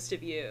by the ghost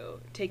of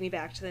you. Take me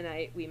back to the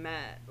night we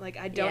met. Like,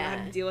 I don't know how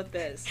Yeah. to deal with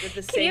this. At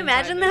the Can you same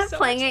imagine time, that there's so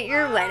playing much at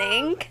your love.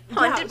 wedding?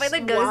 Haunted by it's the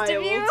ghost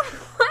of you? wild.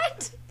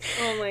 What?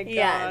 Oh my god.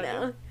 Yeah,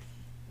 no.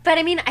 But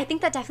I mean, I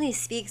think that definitely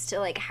speaks to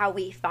like how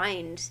we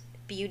find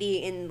beauty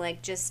in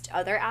like just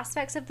other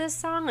aspects of this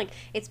song. Like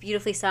it's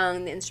beautifully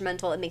sung, the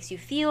instrumental, it makes you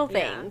feel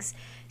Yeah. things.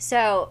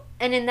 So,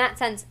 and in that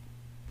sense,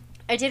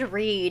 I did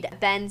read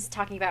Ben's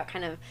talking about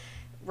kind of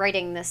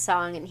writing this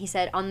song, and he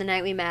said, on the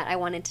night we met, I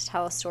wanted to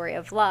tell a story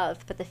of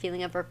love, but the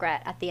feeling of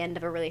regret at the end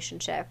of a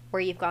relationship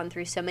where you've gone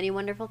through so many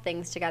wonderful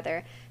things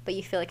together, but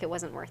you feel like it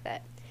wasn't worth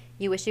it.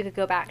 You wish you could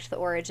go back to the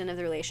origin of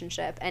the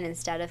relationship, and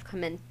instead of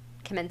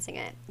commencing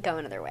it, go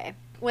another way.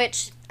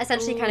 Which,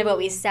 essentially kind of what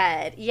we Ooh.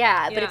 said.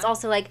 Yeah, but it's Yeah.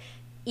 also like,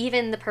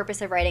 even the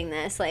purpose of writing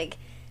this, like,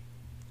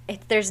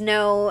 if there's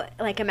no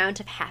like amount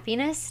of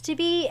happiness to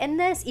be in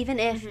this, even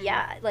if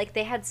yeah, like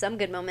they had some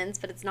good moments,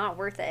 but it's not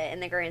worth it in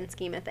the grand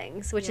scheme of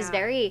things, which is Yeah.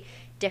 very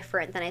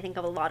different than I think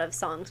of a lot of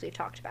songs we've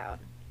talked about.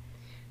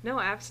 No,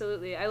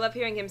 absolutely. I love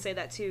hearing him say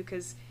that too,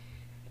 because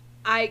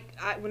I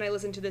when I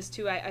listen to this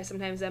too, I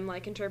sometimes am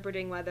like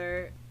interpreting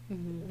whether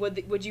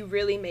would you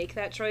really make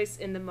that choice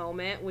in the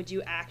moment? Would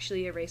you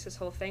actually erase this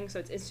whole thing? So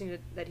it's interesting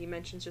that he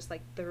mentions just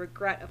like the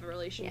regret of a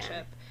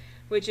relationship,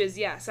 which is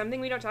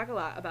something we don't talk a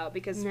lot about,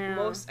 because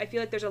No. I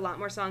feel like there's a lot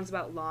more songs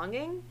about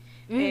longing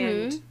Mhm.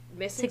 and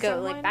missing To go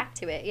someone, like back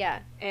to it, yeah.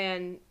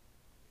 and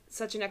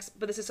such an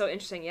but this is so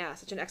interesting,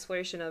 such an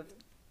exploration of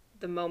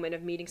the moment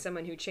of meeting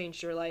someone who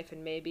changed your life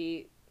and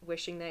maybe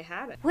wishing they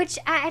had it. Which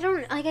I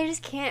don't, like, I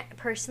just can't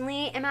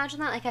personally imagine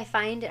that. Like, I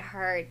find it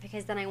hard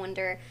because then I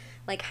wonder,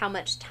 like, how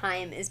much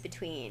time is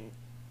between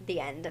the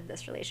end of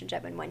this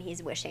relationship and when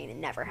he's wishing it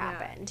never Yeah.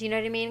 happened. Do you know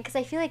what I mean? Because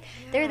I feel like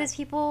there are Yeah. these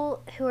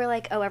people who are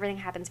like, oh, everything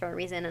happens for a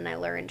reason, and I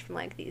learned from,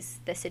 like, this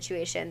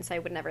situation, so I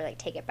would never, like,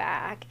 take it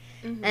back.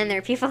 Mm-hmm. And there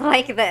are people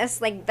like this,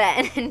 like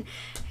Ben,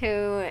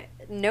 who,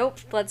 nope,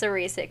 let's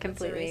erase it Let's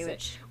completely. erase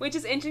it. Which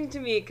is interesting to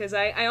me, because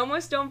I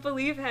almost don't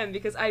believe him,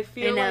 because I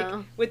feel I like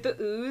know. with the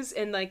ooze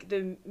and like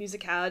the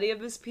musicality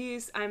of this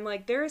piece, I'm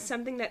like, there is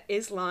something that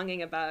is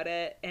longing about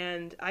it,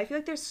 and I feel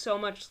like there's so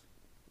much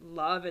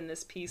love in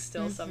this piece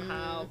still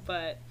somehow,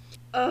 but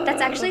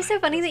That's actually so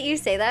funny that you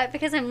say that,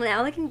 because I'm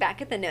now looking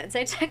back at the notes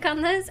I took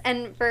on this,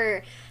 and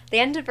for the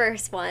end of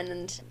verse 1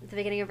 and the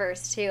beginning of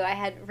verse 2, I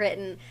had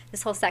written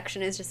this whole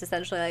section is just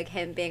essentially like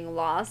him being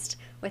lost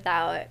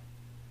without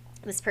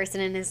this person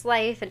in his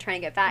life and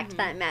trying to get back to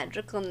that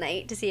magical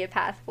night to see a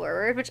path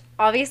forward, which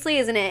obviously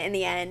isn't it in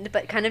the end,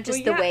 but kind of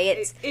just the way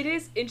it's... it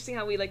is interesting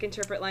how we like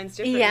interpret lines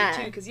differently Yeah.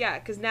 too,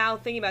 because now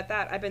thinking about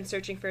that, I've been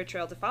searching for a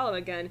trail to follow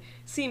again,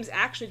 seems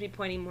actually to be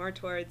pointing more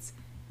towards,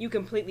 you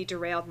completely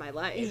derailed my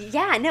life.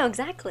 Yeah, no,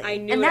 exactly. I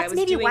knew and what I that's was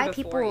maybe doing why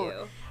before people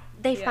you.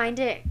 they Yeah. find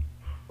it.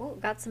 Oh,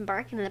 got some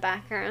barking in the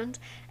background,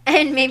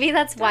 and maybe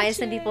that's why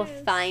some people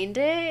Duchess. find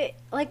it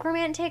like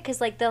romantic, because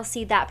like they'll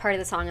see that part of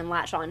the song and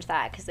latch on to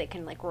that because they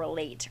can like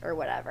relate or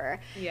whatever.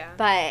 Yeah.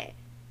 But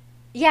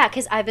yeah,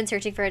 because I've been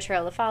searching for a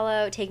trail to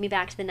follow. Take me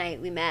back to the night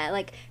we met.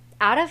 Like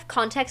out of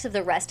context of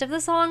the rest of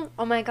the song,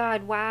 oh my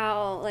god,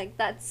 wow, like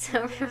that's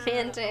so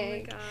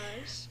romantic. Oh my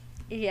gosh.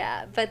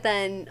 Yeah, but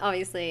then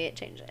obviously it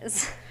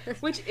changes.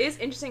 Which is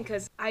interesting,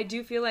 because I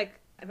do feel like,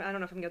 I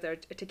don't know if I'm going to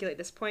articulate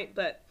this point,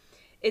 but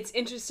it's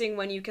interesting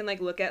when you can like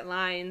look at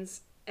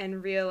lines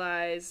and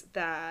realize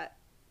that,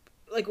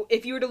 like,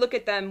 if you were to look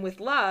at them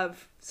with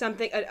love,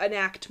 an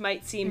act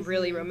might seem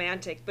really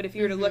romantic, but if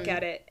you were to look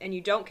at it and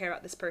you don't care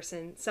about this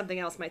person, something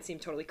else might seem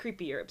totally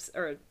creepy or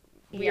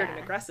weird and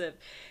Yeah. aggressive.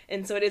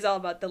 And so it is all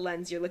about the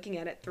lens you're looking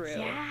at it through.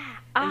 Yeah.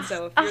 And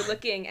so if you're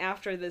looking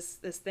after this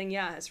thing,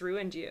 has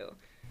ruined you,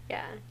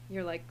 yeah.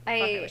 you're like, fuck,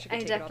 I wish I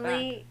could take it all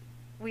back.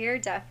 We are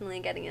definitely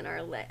getting in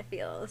our lit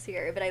feels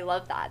here, but I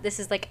love that. This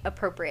is like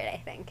appropriate, I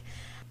think.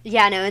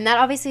 Yeah, no, and that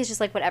obviously is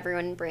just like what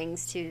everyone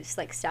brings to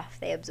like stuff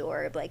they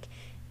absorb, like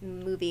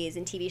movies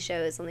and TV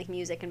shows and like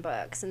music and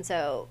books. And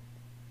so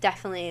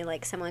definitely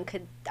like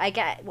I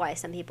get why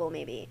some people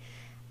maybe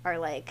are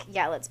like,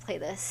 yeah, let's play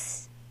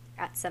this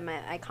at some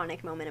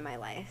iconic moment in my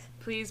life.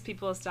 Please,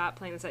 people, stop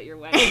playing this at your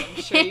wedding.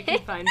 I'm sure you can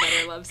find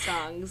better love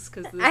songs.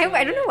 Cause I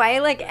don't know why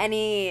like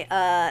any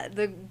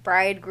the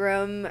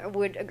bridegroom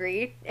would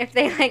agree if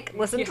they like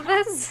listen to Yeah.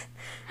 this.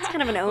 It's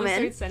kind of an We'll omen.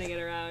 start sending it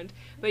around.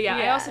 But yeah, I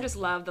Yeah. also just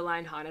love the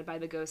line "haunted by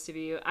the ghost of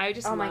you." I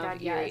just Oh my love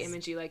God, eerie yes.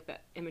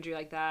 imagery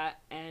like that,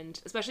 and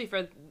especially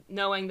for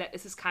knowing that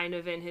this is kind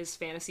of in his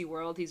fantasy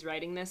world he's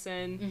writing this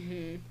in.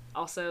 Mm-hmm.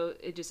 Also,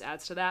 it just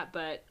adds to that.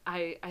 But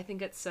I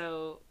think it's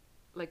so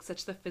like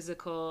such the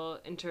physical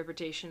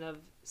interpretation of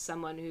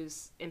someone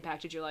who's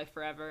impacted your life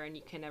forever, and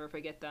you can never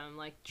forget them.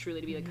 Like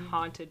truly to be like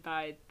haunted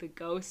by the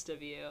ghost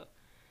of you,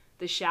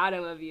 the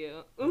shadow of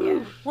you. Ooh,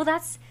 Yeah. Well,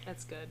 that's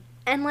good.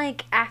 and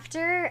like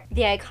after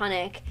the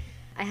iconic,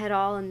 I had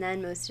all and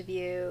then most of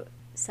you,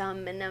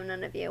 some and now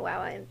none of you.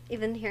 Wow, I'm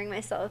even hearing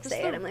myself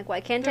say it. I'm like, why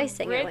can't I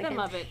sing it? The rhythm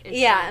of it is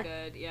Yeah. so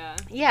good. Yeah.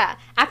 Yeah.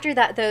 After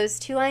that, those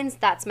two lines,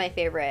 that's my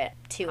favorite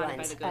two Haunted by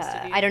lines. the Ghost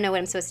of You. I don't know what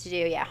I'm supposed to do.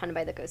 Yeah, haunted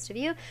by the ghost of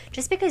you.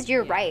 Just because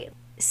you're Yeah. right.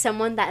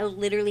 Someone that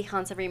literally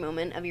haunts every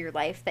moment of your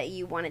life, that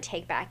you want to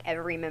take back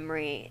every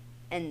memory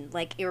and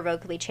like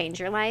irrevocably change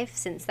your life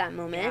since that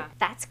moment. Yeah.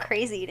 That's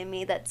crazy to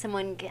me that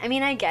someone, I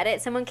mean, I get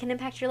it. Someone can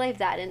impact your life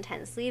that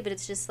intensely, but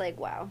it's just like,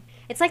 wow.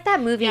 It's like that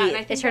movie, Yeah, and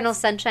I think Eternal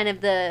that's- Sunshine of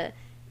the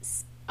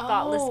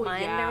Spotless Oh,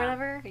 Mind yeah. or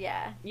whatever.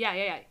 Yeah.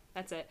 Yeah.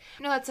 That's it.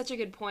 No, that's such a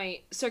good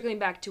point. Circling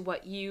back to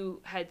what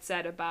you had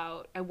said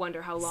about, I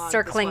wonder how long.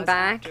 Circling this was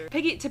back. After.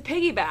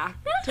 Piggyback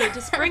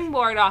to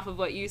springboard off of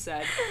what you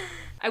said.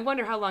 I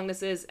wonder how long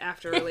this is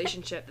after a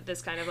relationship that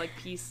this kind of like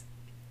piece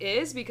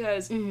is,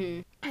 because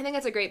Mm-hmm. I think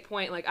that's a great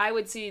point. Like I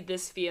would see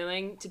this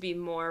feeling to be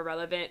more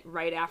relevant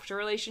right after a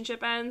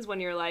relationship ends, when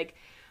you're like,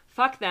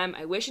 fuck them,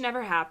 I wish it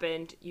never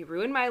happened, you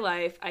ruined my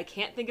life, I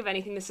can't think of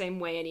anything the same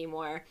way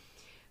anymore.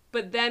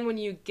 But then when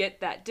you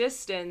get that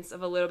distance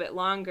of a little bit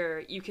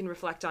longer, you can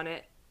reflect on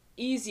it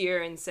easier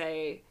and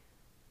say,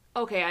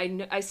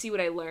 okay, I see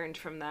what I learned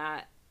from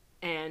that,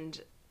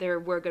 and there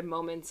were good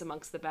moments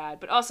amongst the bad.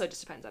 But also it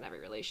just depends on every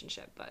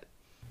relationship. But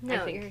I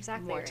No, think you're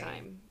exactly more right.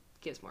 time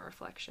gives more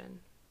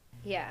reflection.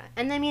 Yeah.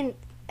 And I mean,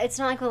 it's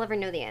not like we'll ever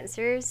know the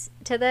answers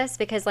to this,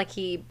 because like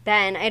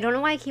Ben, I don't know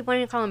why I keep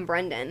wanting to call him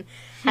Brendan,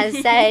 has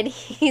said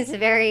he's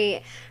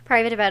very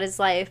private about his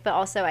life, but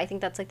also I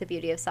think that's like the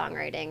beauty of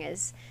songwriting,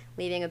 is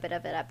leaving a bit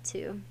of it up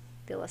to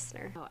the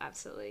listener. Oh,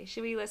 absolutely.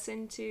 Should we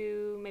listen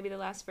to maybe the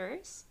last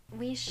verse?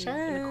 We should.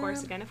 In the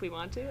chorus again if we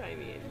want to? I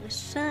mean... We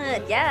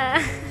should, yeah.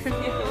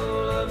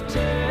 full of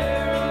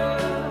terror,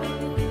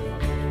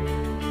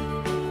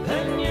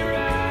 and your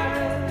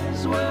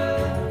eyes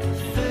were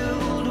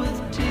filled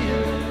with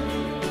tears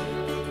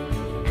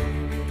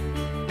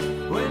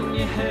when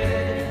you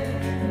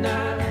had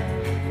not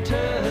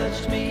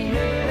touched me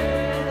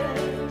yet.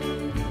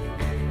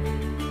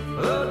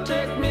 Oh,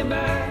 take me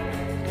back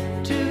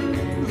to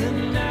the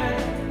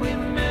night we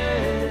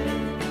met.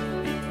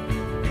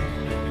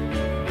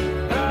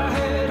 I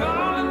had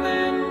all and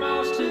then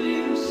most of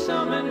you,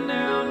 some and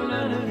now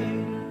none of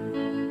you.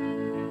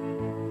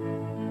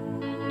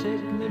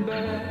 Take me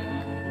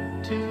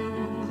back to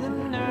the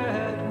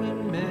night we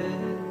met.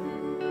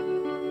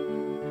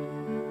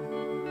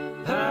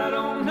 I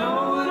don't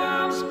know what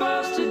I'm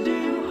supposed to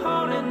do,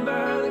 haunted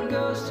by the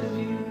ghost of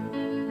you.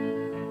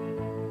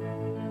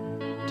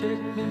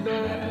 Take me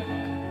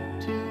back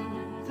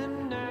to the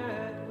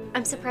night we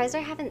I'm surprised I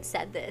haven't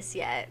said this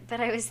yet, but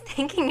I was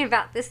thinking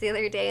about this the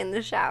other day in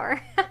the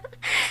shower.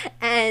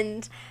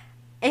 And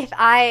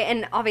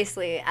and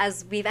obviously,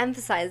 as we've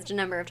emphasized a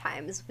number of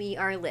times, we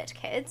are lit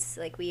kids.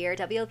 Like, we are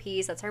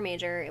WLPs, that's our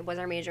major. It was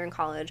our major in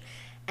college.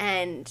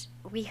 And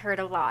we heard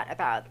a lot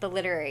about the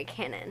literary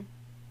canon.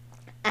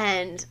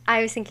 And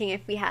I was thinking,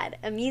 if we had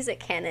a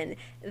music canon,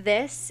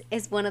 this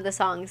is one of the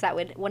songs that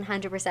would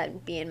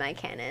 100% be in my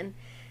canon.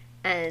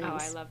 And Oh,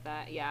 I love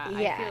that. Yeah.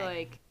 Yeah. I feel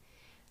like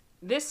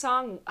this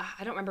song,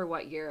 I don't remember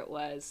what year it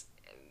was.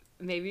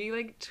 Maybe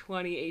like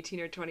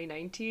 2018 or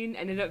 2019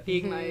 ended up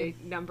being my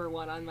number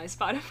one on my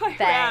Spotify Bet.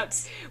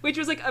 Wrapped, which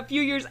was like a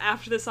few years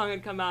after the song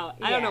had come out.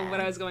 I don't know Yeah. what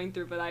I was going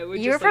through, but I would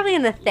you just were probably like,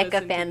 in the thick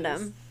of listen to fandom.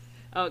 this.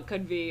 Oh, it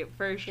could be,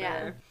 for sure.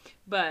 Yeah.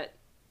 But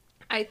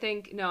I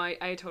think, no,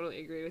 I totally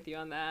agree with you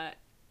on that.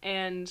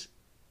 And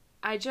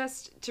I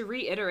just, to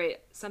reiterate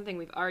something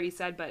we've already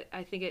said, but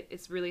I think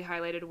it's really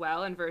highlighted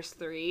well in verse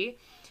 3.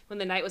 When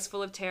the night was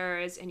full of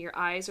terrors and your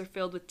eyes were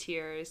filled with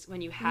tears,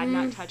 when you had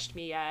not touched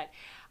me yet.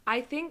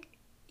 I think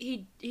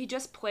he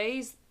just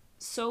plays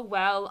so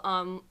well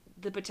on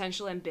the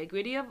potential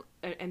ambiguity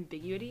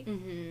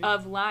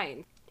of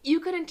line. You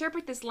could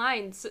interpret those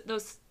lines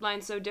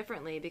so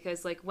differently,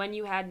 because like when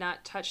you had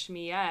not touched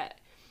me yet,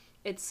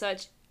 it's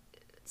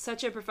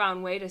such a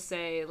profound way to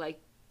say,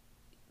 like,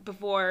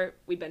 before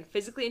we'd been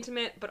physically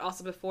intimate, but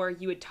also before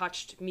you had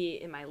touched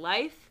me in my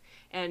life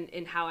and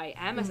in how I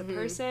am as a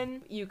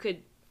person. You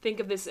could think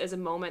of this as a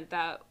moment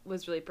that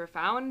was really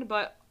profound,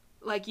 but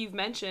like you've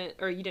mentioned,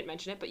 or you didn't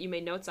mention it, but you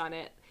made notes on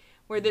it,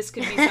 where this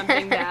could be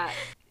something that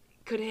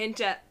could hint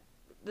at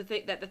the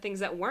things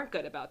that weren't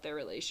good about their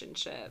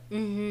relationship,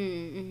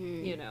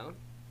 you know,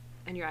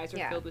 and your eyes were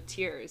Yeah. filled with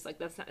tears. Like,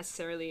 that's not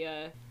necessarily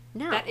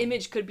No. that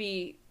image could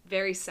be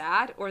very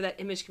sad, or that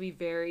image could be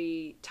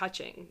very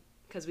touching,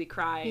 because we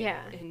cry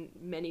Yeah. in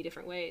many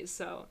different ways.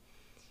 So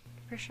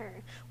For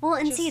sure. Well,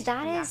 and see, just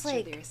that is master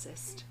like,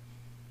 lyricist.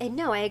 And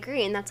no, I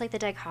agree, and that's like the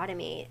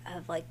dichotomy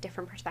of like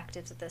different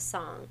perspectives of this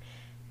song,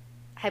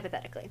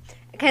 hypothetically,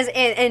 because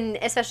and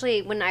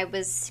especially when I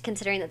was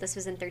considering that this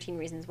was in 13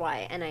 Reasons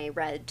Why, and I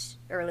read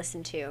or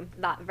listened to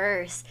that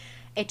verse,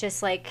 it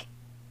just like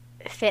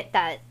fit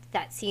that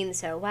scene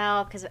so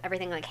well because of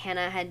everything like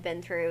Hannah had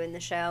been through in the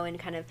show, and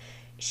kind of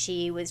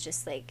she was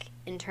just like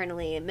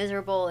internally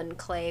miserable, and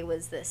Clay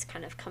was this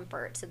kind of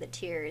comfort to the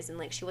tears, and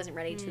like she wasn't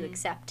ready to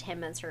accept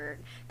him as her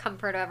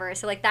comfort over.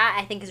 So like that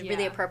I think is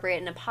really appropriate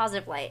in a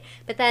positive light.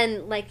 But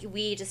then like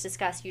we just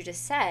discussed, you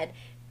just said,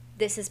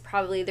 this is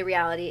probably the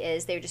reality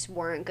is they just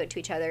weren't good to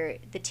each other.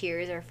 The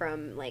tears are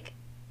from like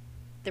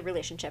the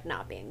relationship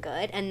not being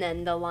good. And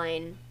then the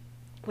line,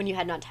 when you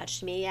had not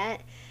touched me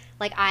yet,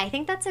 like I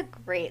think that's a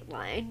great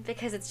line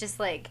because it's just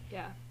like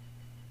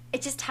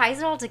it just ties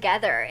it all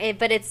together,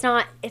 but it's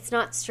not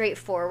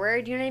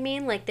straightforward. You know what I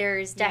mean? Like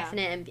there's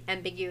definite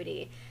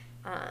ambiguity,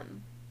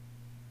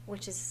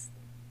 which is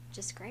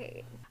just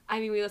great. I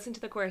mean, we listened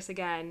to the chorus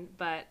again,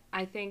 but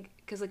I think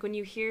because like when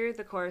you hear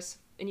the chorus,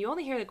 and you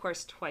only hear the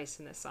chorus twice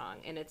in this song,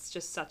 and it's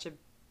just such a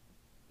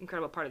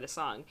incredible part of the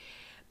song.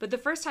 But the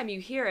first time you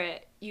hear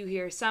it, you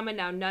hear some and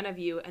now none of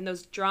you, and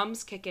those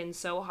drums kick in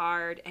so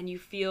hard, and you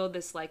feel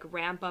this like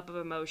ramp up of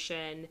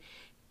emotion.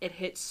 It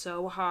hits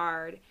so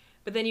hard.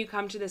 But then you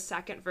come to the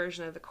second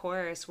version of the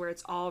chorus where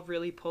it's all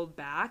really pulled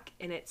back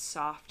and it's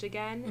soft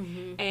again.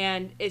 Mm-hmm.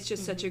 And it's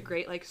just such a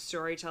great like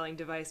storytelling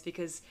device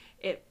because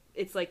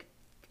it's like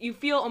you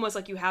feel almost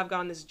like you have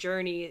gone this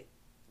journey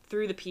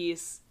through the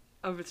piece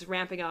of it's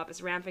ramping up,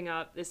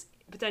 this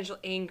potential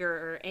anger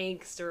or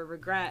angst or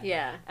regret.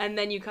 Yeah. And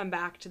then you come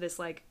back to this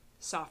like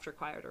softer,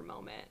 quieter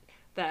moment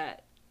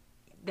that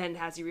then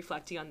has you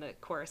reflecting on the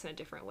chorus in a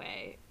different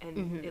way.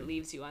 And it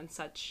leaves you on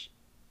such,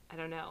 I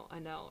don't know, a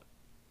note.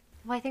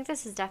 Well, I think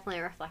this is definitely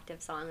a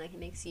reflective song. Like, it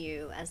makes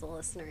you, as a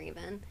listener,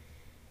 even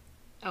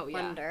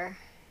wonder.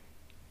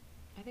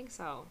 I think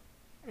so.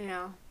 You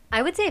know,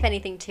 I would say, if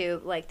anything,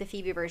 too, like, the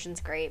Phoebe version's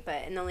great,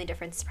 but and the only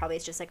difference probably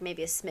is just, like,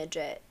 maybe a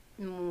smidget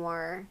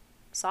more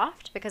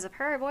soft because of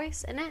her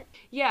voice in it.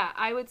 Yeah,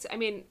 I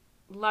mean,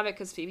 love it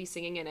because Phoebe's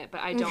singing in it,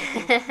 but I don't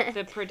think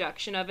the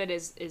production of it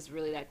is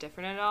really that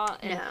different at all.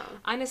 And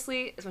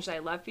honestly, as much as I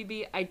love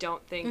Phoebe, I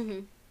don't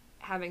think...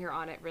 having her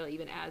on it really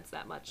even adds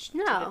that much to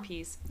the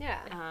piece. Yeah.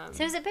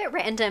 So it was a bit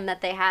random that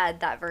they had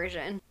that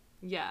version.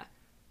 Yeah.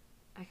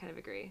 I kind of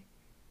agree.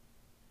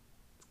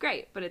 It's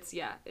great, but it's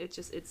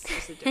just a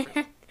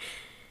different,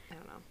 I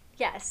don't know.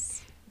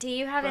 Yes. Do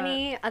you have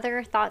any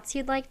other thoughts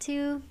you'd like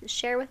to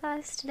share with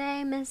us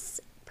today,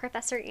 Miss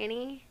Professor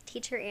Annie,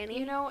 Teacher Annie?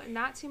 You know,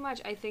 not too much.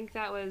 I think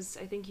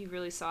you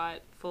really saw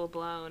it full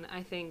blown.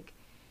 I think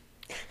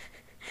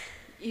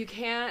you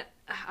can't,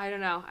 I don't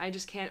know, I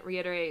just can't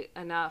reiterate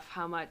enough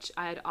how much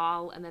I had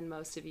all and then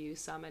most of you,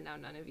 some and now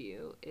none of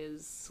you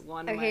is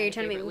one of my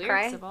favorite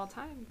lyrics of all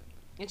time.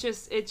 It's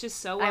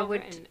just so well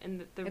written,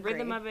 and the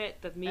rhythm of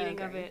it, the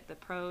meaning of it, the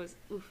prose,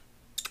 oof,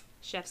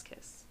 chef's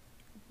kiss.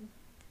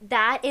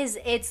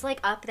 It's like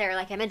up there,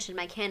 like I mentioned,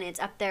 my canon, it's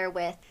up there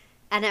with,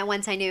 and at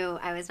once I knew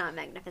I was not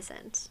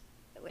magnificent,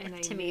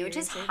 to me, which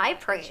is high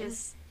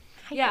praise.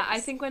 Yeah, I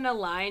think when a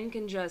line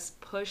can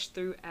just push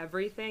through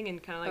everything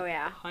and kind of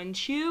like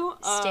punch you,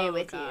 stay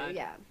with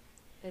you,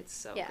 it's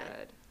so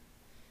good.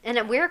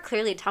 And we're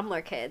clearly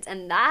Tumblr kids,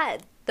 and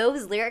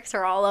those lyrics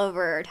are all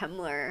over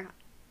Tumblr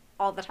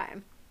all the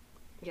time.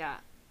 Yeah,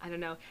 I don't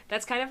know.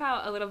 That's kind of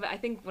how a little bit, I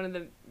think one of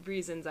the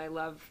reasons I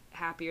love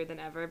Happier Than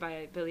Ever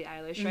by Billie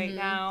Eilish right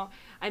now.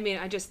 I mean,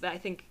 I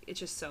think it's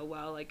just so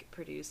well like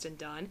produced and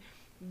done.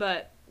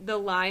 But the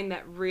line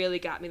that really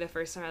got me the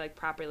first time I like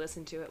properly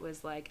listened to it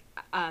was like,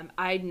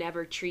 I'd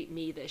never treat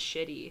me this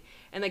shitty.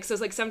 And like, so it's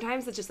like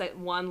sometimes it's just like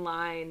one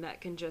line that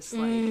can just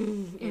like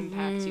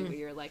impact you where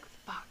you're like,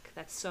 fuck,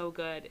 that's so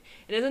good.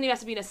 It doesn't even have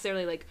to be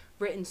necessarily like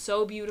written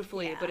so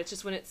beautifully, but it's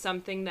just when it's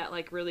something that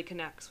like really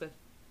connects with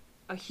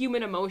a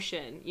human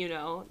emotion, you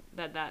know,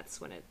 that's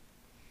when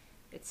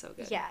it's so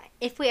good. Yeah.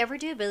 If we ever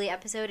do a Billie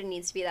episode, it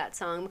needs to be that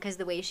song because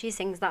the way she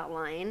sings that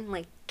line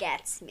like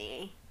gets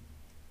me.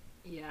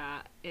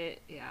 It's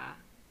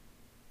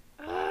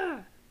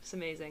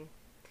amazing.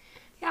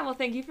 Yeah, well,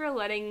 thank you for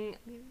letting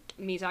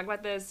me talk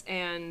about this,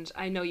 and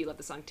I know you love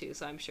the song too,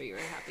 so I'm sure you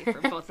were happy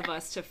for both of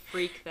us to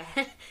freak the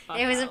fuck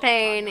It was out a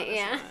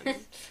pain,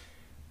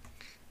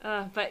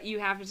 but you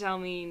have to tell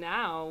me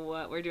now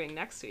what we're doing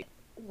next week.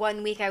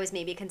 1 week I was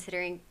maybe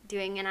considering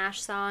doing an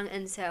Ash song,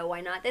 and so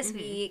why not this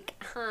week?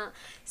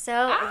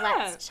 So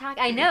let's talk.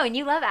 I know, and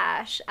you love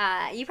Ash.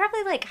 You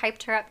probably like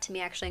hyped her up to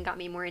me actually and got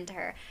me more into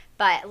her.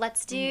 But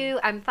let's do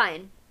I'm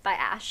Fine by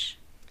Ash.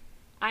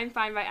 I'm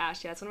Fine by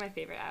Ash. Yeah, it's one of my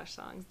favorite Ash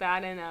songs.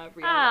 That and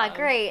Real Love.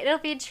 Great. It'll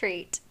be a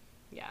treat.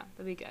 Yeah,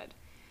 that'll be good.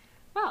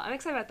 Well, I'm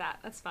excited about that.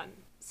 That's fun.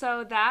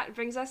 So that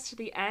brings us to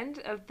the end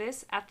of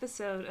this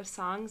episode of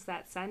Songs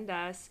That Send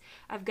Us.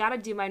 I've got to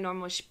do my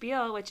normal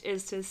spiel, which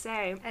is to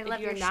say, if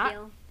you're not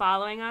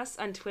following us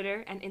on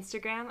Twitter and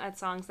Instagram at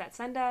Songs That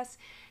Send Us,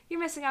 you're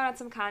missing out on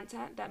some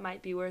content that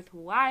might be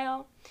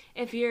worthwhile.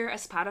 If you're a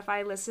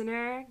Spotify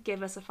listener,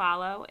 give us a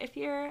follow. If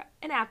you're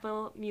an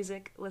Apple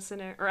Music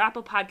listener, or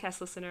Apple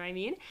Podcast listener,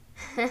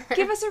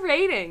 give us a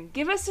rating.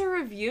 Give us a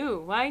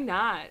review. Why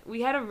not?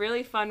 We had a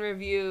really fun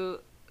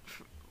review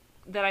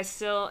that I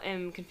still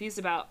am confused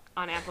about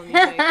on Apple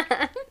Music,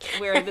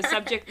 where the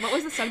subject, what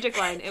was the subject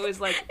line? It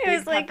was like, It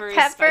was like pepper,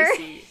 pepper.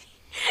 spicy.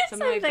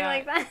 Something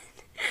like that.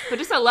 But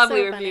just a So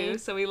lovely funny. review,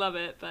 so we love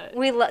it. But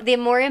The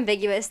more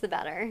ambiguous, the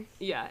better.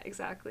 yeah,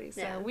 exactly. So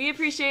Yeah.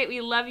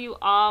 we love you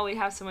all. We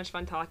have so much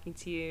fun talking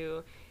to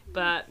you.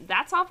 But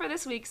that's all for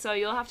this week, so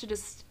you'll have to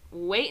just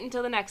wait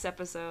until the next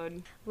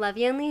episode. Love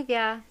you and leave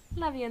ya.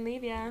 Love you and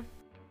leave ya.